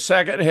was the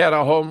second head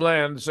of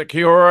Homeland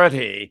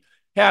Security,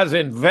 has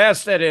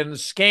invested in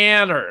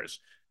scanners.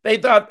 They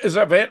thought this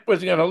event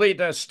was going to lead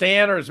to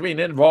scanners being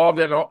installed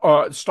in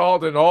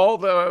all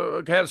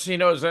the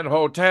casinos and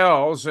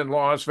hotels in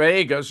Las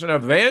Vegas, and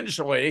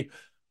eventually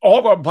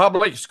all the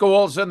public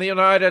schools in the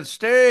United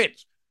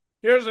States.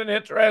 Here's an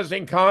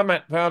interesting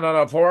comment found on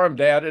a forum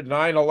dated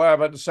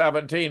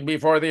 9/11/17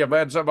 before the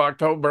events of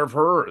October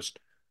 1st.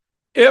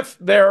 If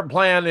their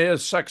plan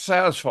is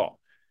successful,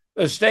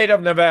 the state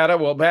of Nevada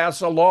will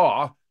pass a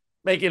law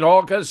making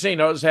all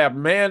casinos have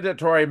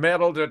mandatory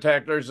metal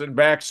detectors and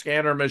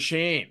backscanner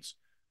machines.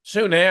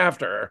 Soon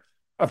after,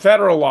 a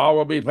federal law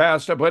will be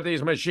passed to put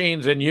these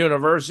machines in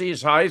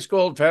universities, high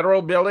school,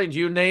 federal buildings,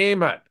 you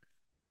name it.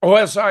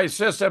 OSI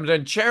Systems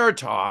and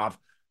Chertoff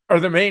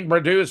are the main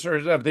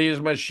producers of these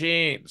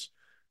machines.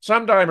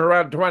 Sometime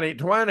around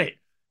 2020,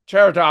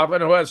 Chertoff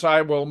and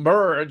OSI will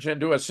merge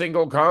into a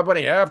single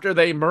company. After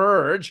they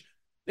merge,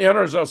 the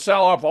owners will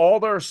sell off all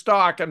their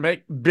stock and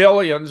make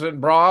billions in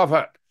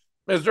profit.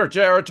 Mr.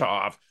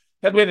 Chertoff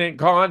had been in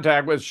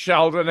contact with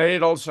Sheldon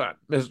Adelson.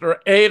 Mr.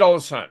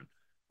 Adelson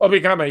will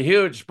become a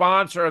huge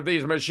sponsor of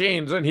these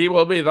machines, and he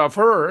will be the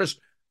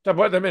first to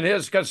put them in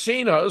his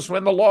casinos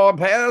when the law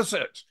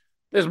passes.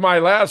 This is my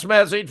last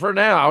message for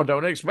now.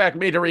 Don't expect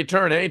me to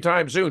return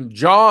anytime soon.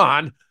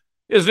 John,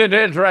 isn't it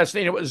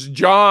interesting? It was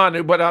John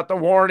who put out the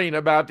warning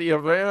about the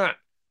event.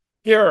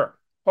 Here,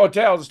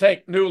 hotels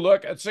take new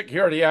look at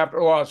security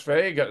after Las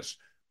Vegas.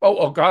 But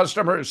will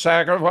customers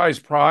sacrifice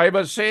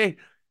privacy?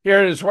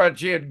 Here's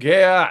what you'd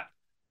get.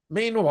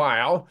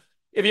 Meanwhile,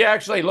 if you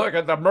actually look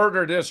at the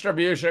murder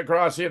distribution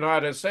across the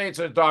United States,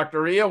 as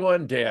Dr.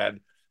 Eowyn did,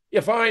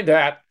 you find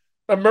that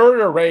the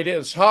murder rate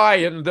is high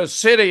in the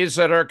cities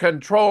that are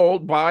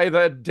controlled by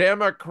the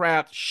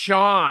Democrat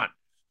Sean.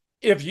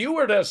 If you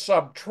were to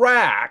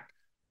subtract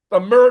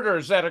the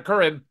murders that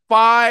occur in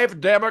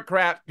 5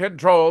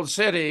 Democrat-controlled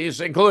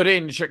cities,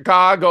 including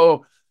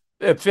Chicago,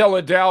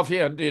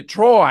 Philadelphia, and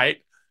Detroit,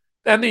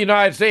 then the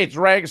United States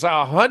ranks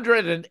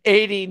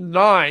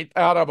 189th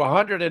out of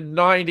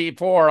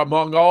 194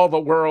 among all the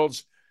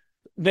world's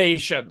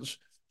nations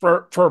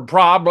for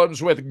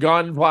problems with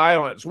gun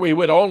violence. We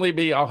would only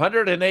be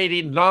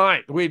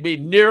 189th. We'd be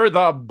near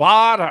the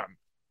bottom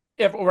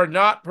if it were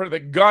not for the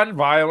gun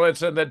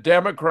violence in the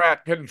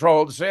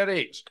Democrat-controlled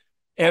cities.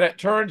 And it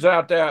turns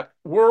out that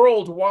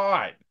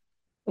worldwide,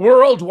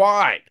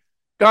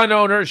 gun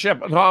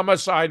ownership and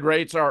homicide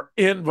rates are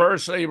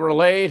inversely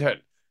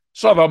related.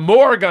 So the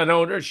more gun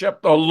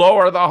ownership, the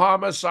lower the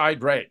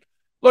homicide rate.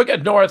 Look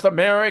at North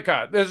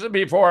America. This is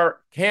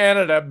before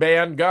Canada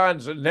banned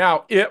guns, and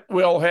now it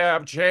will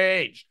have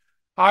changed.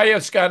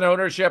 Highest gun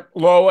ownership,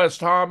 lowest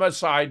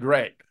homicide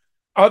rate.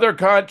 Other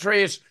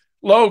countries,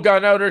 low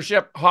gun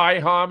ownership, high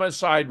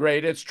homicide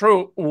rate. It's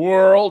true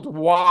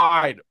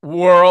worldwide,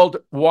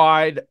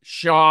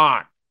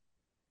 Sean.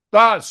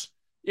 Thus,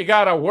 you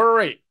got to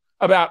worry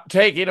about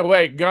taking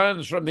away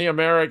guns from the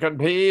American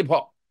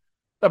people.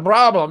 The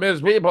problem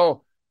is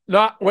people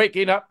not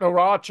waking up to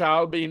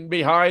Rothschild being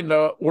behind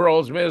the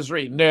world's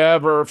misery.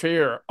 Never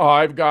fear.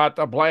 I've got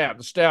the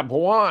plan. Step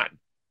 1,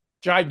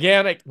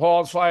 gigantic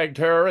false flag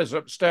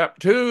terrorism. Step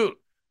 2,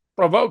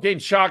 provoking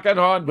shock and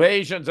awe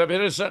invasions of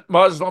innocent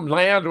Muslim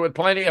land with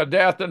plenty of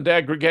death and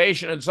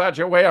degradation in such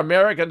a way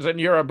Americans and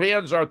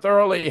Europeans are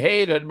thoroughly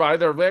hated by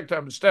their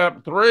victims.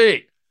 Step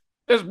 3,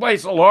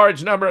 displace a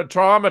large number of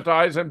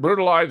traumatized and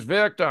brutalized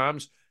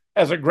victims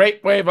as a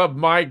great wave of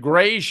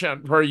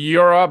migration for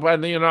Europe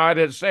and the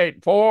United States.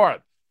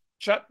 4th,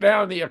 shut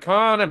down the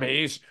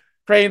economies,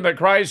 creating the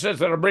crisis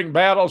that will bring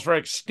battles for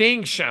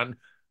extinction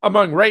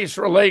among race,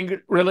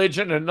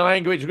 religion, and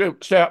language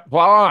groups. Step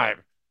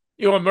 5,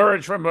 you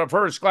emerge from a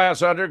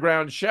first-class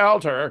underground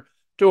shelter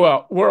to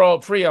a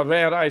world free of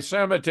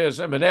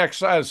anti-Semitism and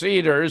excess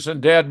eaters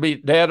and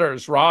deadbeat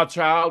debtors.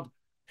 Rothschild,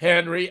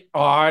 Henry,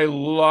 I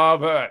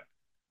love it.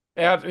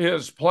 That's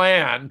his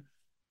plan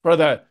for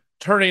the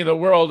turning the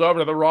world over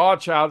to the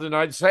Rothschilds, and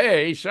I'd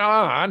say,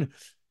 Sean,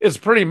 is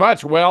pretty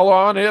much well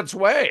on its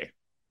way.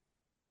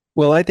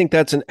 Well, I think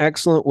that's an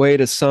excellent way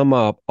to sum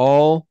up.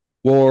 All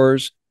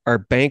wars are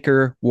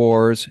banker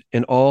wars,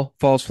 and all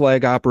false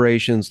flag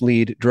operations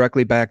lead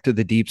directly back to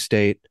the deep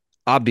state.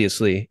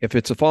 Obviously, if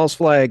it's a false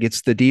flag,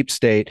 it's the deep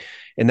state.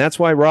 And that's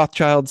why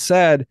Rothschild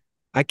said,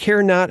 I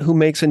care not who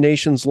makes a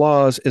nation's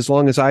laws as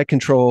long as I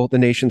control the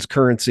nation's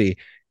currency,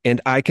 and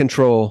I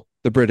control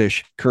the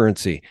British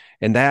currency.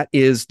 And that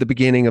is the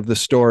beginning of the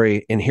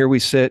story. And here we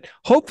sit,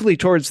 hopefully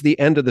towards the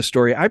end of the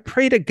story. I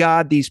pray to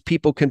God these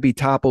people can be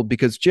toppled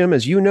because, Jim,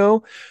 as you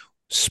know,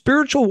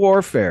 spiritual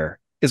warfare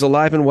is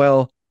alive and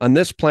well on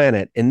this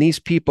planet. And these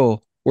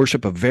people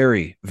worship a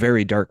very,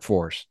 very dark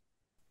force.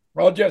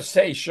 I'll just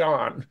say,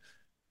 Sean,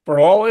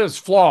 for all his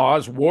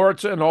flaws,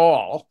 warts and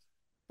all,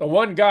 The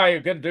one guy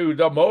who can do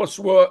the most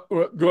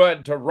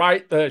good to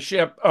right the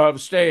ship of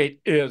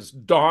state is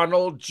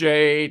Donald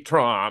J.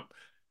 Trump.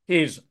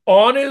 He's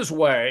on his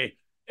way,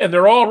 and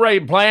they're already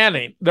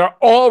planning. They're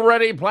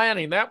already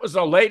planning. That was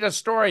the latest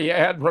story you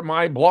had from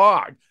my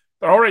blog.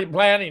 They're already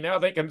planning how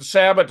they can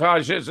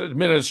sabotage his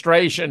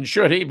administration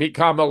should he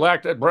become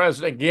elected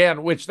president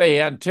again, which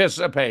they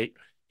anticipate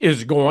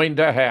is going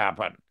to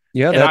happen.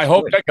 Yeah, and I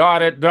hope to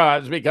God it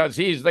does, because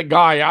he's the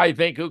guy I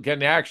think who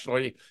can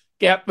actually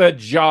get the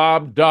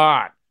job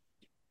done.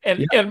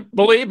 And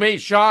believe me,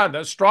 Sean,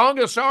 the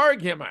strongest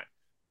argument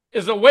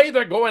is the way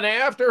they're going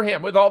after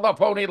him with all the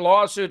phony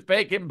lawsuit,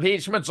 fake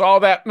impeachments, all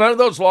that. None of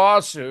those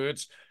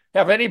lawsuits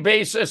have any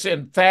basis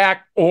in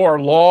fact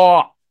or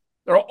law.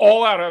 They're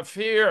all out of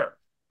fear.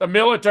 The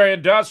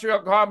military-industrial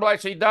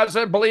complex, he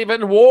doesn't believe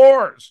in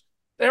wars.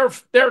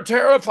 They're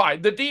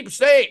terrified. The deep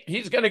state,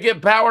 he's going to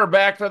give power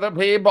back to the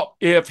people.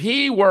 If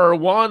he were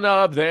one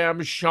of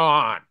them,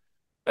 Sean,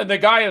 and the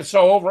guy is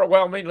so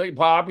overwhelmingly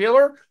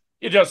popular,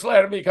 you just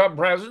let him become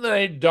president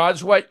and he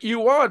does what you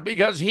want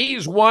because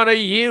he's one of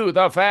you.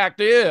 The fact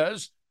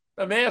is,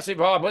 the massive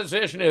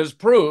opposition is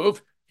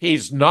proof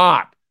he's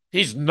not.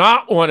 He's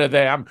not one of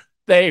them.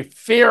 They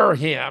fear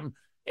him.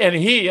 And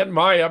he, in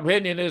my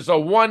opinion, is the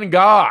one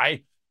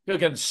guy who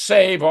can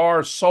save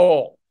our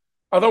soul.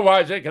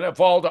 Otherwise, it can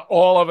fall to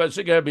all of us.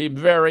 It's going to be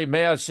very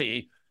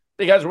messy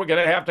because we're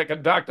going to have to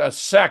conduct a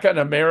second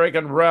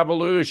American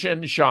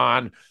Revolution,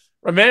 Sean.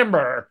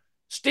 Remember,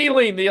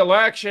 stealing the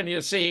election, you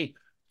see,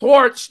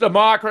 thwarts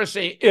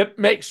democracy. It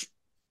makes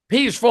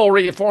peaceful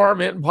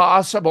reform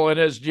impossible. And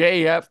as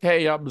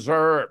JFK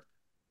observed,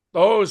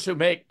 those who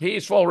make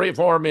peaceful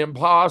reform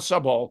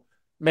impossible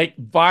make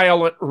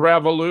violent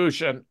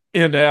revolution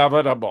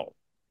inevitable.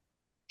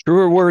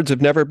 Truer words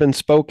have never been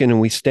spoken,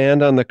 and we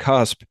stand on the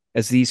cusp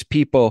as these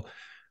people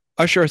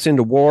usher us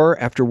into war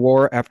after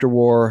war after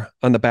war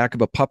on the back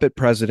of a puppet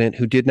president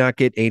who did not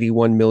get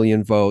 81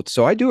 million votes.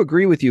 So I do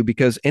agree with you,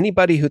 because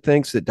anybody who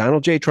thinks that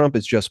Donald J. Trump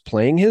is just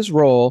playing his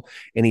role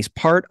and he's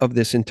part of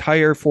this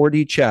entire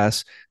 4D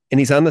chess and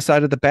he's on the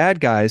side of the bad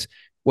guys,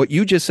 what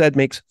you just said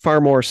makes far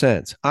more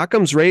sense.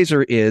 Occam's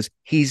razor is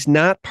he's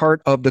not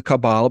part of the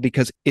cabal,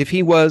 because if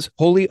he was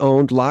wholly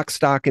owned, lock,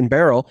 stock, and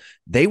barrel,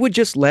 they would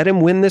just let him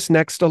win this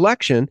next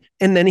election,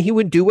 and then he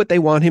would do what they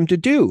want him to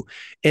do.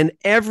 And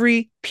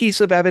every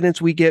piece of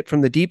evidence we get from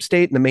the deep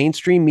state and the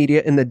mainstream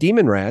media and the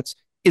demon rats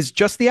is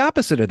just the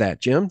opposite of that,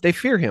 Jim. They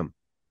fear him.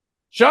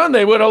 Sean,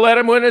 they would have let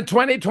him win in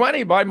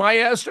 2020. By my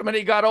estimate,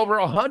 he got over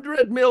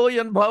 100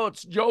 million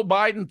votes. Joe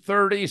Biden,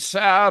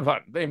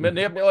 37. They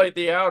manipulate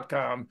the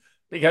outcome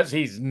because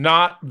he's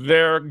not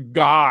their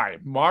guy.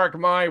 Mark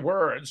my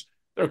words.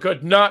 There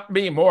could not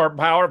be more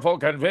powerful,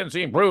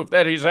 convincing proof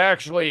that he's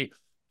actually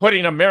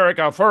putting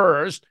America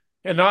first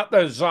and not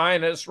the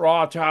Zionist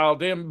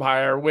Rothschild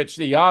empire, which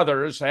the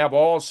others have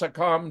all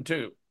succumbed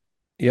to.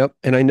 Yep.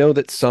 And I know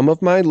that some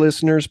of my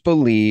listeners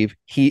believe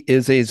he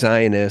is a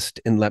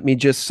Zionist. And let me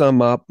just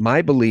sum up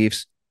my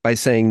beliefs by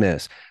saying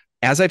this.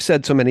 As I've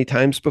said so many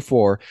times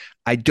before,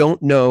 I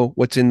don't know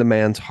what's in the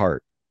man's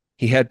heart.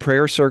 He had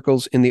prayer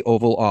circles in the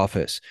Oval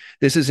Office.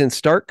 This is in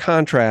stark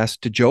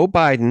contrast to Joe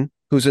Biden,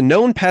 who's a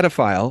known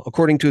pedophile,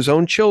 according to his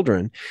own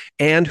children,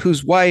 and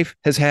whose wife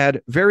has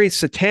had very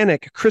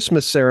satanic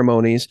Christmas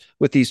ceremonies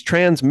with these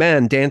trans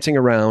men dancing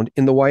around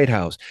in the White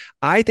House.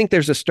 I think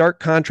there's a stark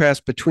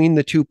contrast between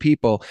the two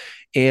people.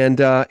 And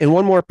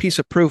one more piece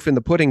of proof in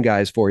the pudding,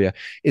 guys, for you,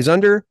 is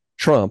under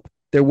Trump,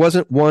 there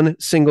wasn't one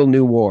single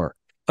new war.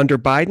 Under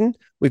Biden,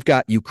 we've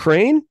got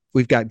Ukraine,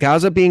 we've got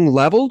Gaza being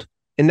leveled,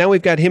 and now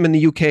we've got him in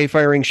the UK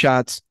firing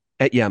shots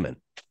at Yemen.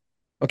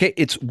 Okay,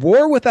 it's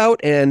war without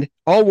end.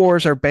 All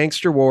wars are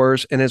bankster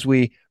wars. And as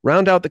we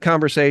round out the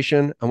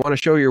conversation, I want to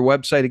show your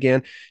website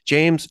again,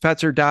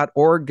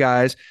 jamesfetzer.org,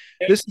 guys.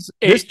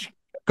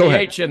 Go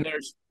ahead. And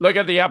there's, look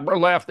at the upper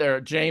left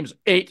there, James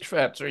H.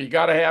 Fetzer. You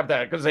got to have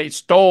that because they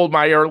stole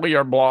my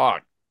earlier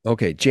blog.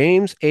 Okay,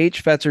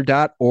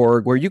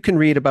 jameshfetzer.org, where you can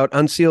read about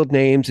unsealed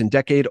names and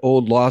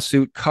decade-old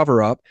lawsuit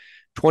cover-up,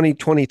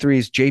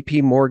 2023's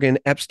JP Morgan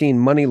Epstein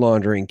money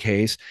laundering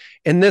case.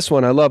 And this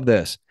one, I love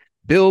this.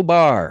 Bill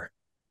Barr,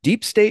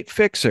 deep state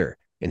fixer.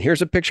 And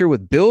here's a picture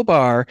with Bill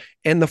Barr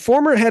and the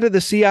former head of the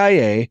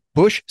CIA,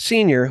 Bush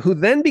Sr., who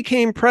then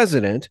became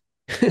president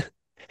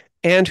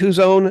and whose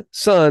own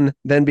son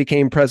then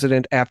became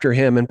president after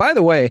him. And by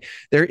the way,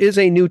 there is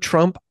a new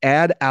Trump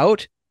ad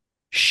out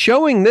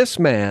showing this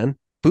man,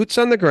 boots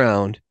on the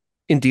ground,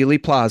 in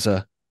Dealey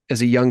Plaza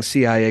as a young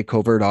CIA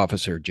covert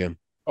officer, Jim.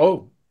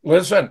 Oh,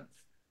 listen.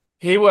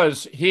 He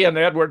and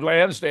Edward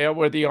Lansdale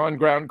were the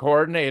on-ground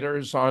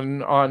coordinators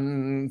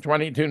on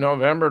 22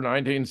 November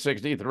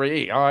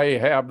 1963. I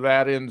have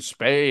that in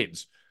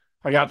spades.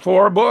 I got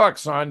 4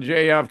 books on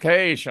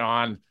JFK,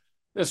 Sean.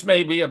 This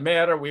may be a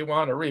matter we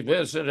want to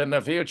revisit in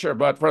the future,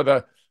 but for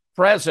the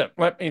present,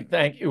 let me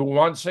thank you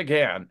once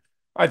again.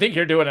 I think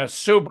you're doing a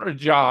super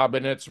job,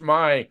 and it's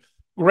my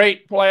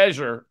great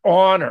pleasure,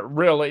 honor,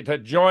 really, to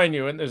join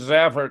you in this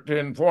effort to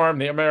inform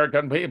the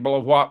American people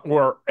of what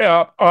we're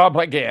up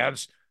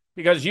against.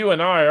 because you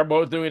and I are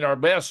both doing our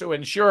best to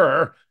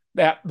ensure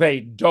that they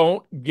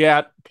don't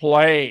get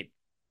played.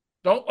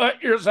 Don't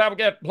let yourself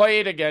get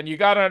played again. You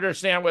got to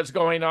understand what's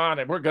going on.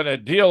 If we're going to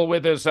deal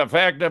with this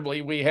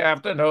effectively, we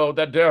have to know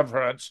the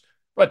difference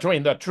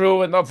between the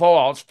true and the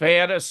false,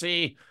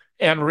 fantasy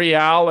and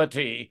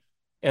reality.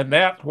 And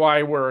that's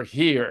why we're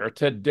here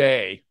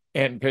today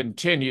and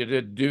continue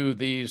to do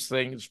these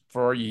things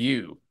for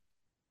you.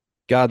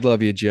 God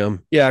love you,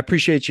 Jim. Yeah, I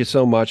appreciate you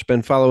so much.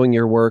 Been following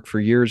your work for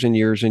years and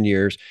years and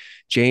years.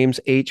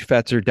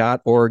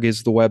 JamesHFetzer.org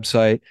is the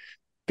website.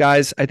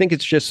 Guys, I think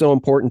it's just so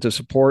important to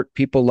support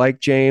people like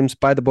James.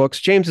 Buy the books.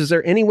 James, is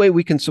there any way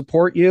we can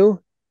support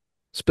you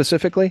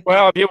specifically?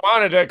 Well, if you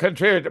wanted to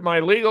contribute to my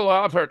legal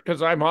effort,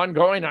 because I'm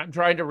ongoing, I'm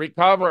trying to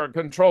recover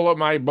control of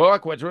my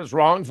book, which was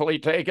wrongfully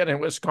taken in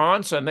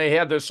Wisconsin. They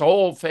had this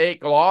whole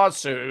fake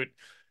lawsuit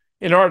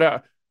in order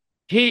to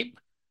keep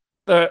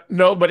the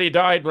Nobody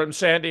Died from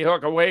Sandy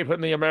Hook away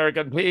from the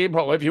American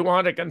people. If you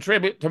want to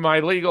contribute to my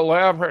legal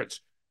efforts,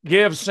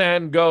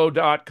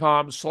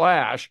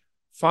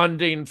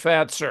 GiveSendGo.com/funding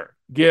Fetzer.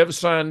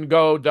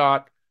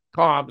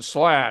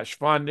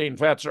 GiveSendGo.com/funding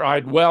Fetzer.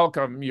 I'd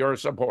welcome your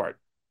support.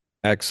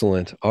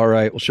 Excellent. All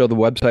right. We'll show the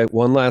website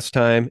one last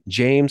time,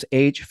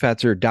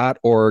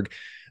 JamesHFetzer.org.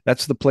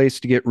 That's the place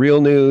to get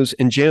real news.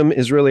 And Jim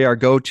is really our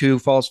go-to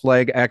false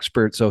flag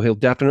expert, so he'll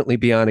definitely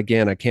be on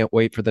again. I can't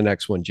wait for the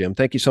next one, Jim.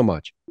 Thank you so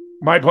much.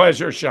 My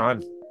pleasure,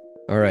 Sean.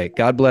 All right.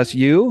 God bless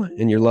you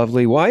and your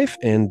lovely wife,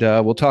 and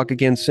we'll talk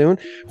again soon.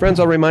 Friends,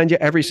 I'll remind you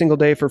every single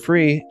day for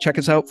free. Check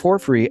us out for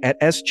free at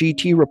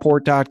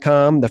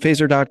sgtreport.com,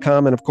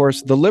 thephaser.com, and of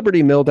course,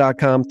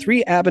 thelibertymill.com.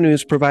 3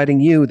 avenues providing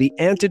you the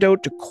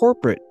antidote to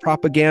corporate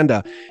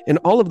propaganda and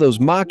all of those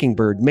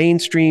mockingbird,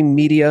 mainstream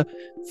media,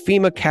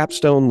 FEMA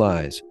capstone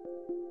lies.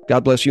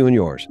 God bless you and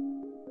yours.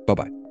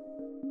 Bye-bye.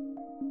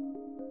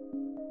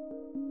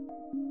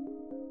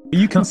 Are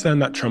you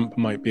concerned that Trump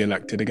might be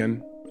elected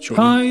again?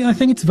 Shortly? I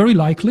think it's very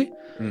likely.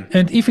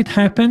 And if it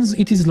happens,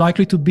 it is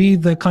likely to be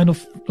the kind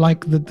of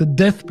like the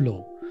death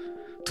blow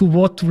to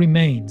what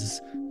remains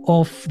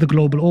of the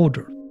global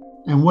order.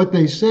 And what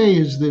they say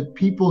is that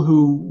people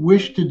who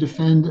wish to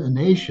defend a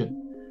nation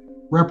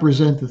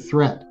represent the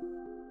threat.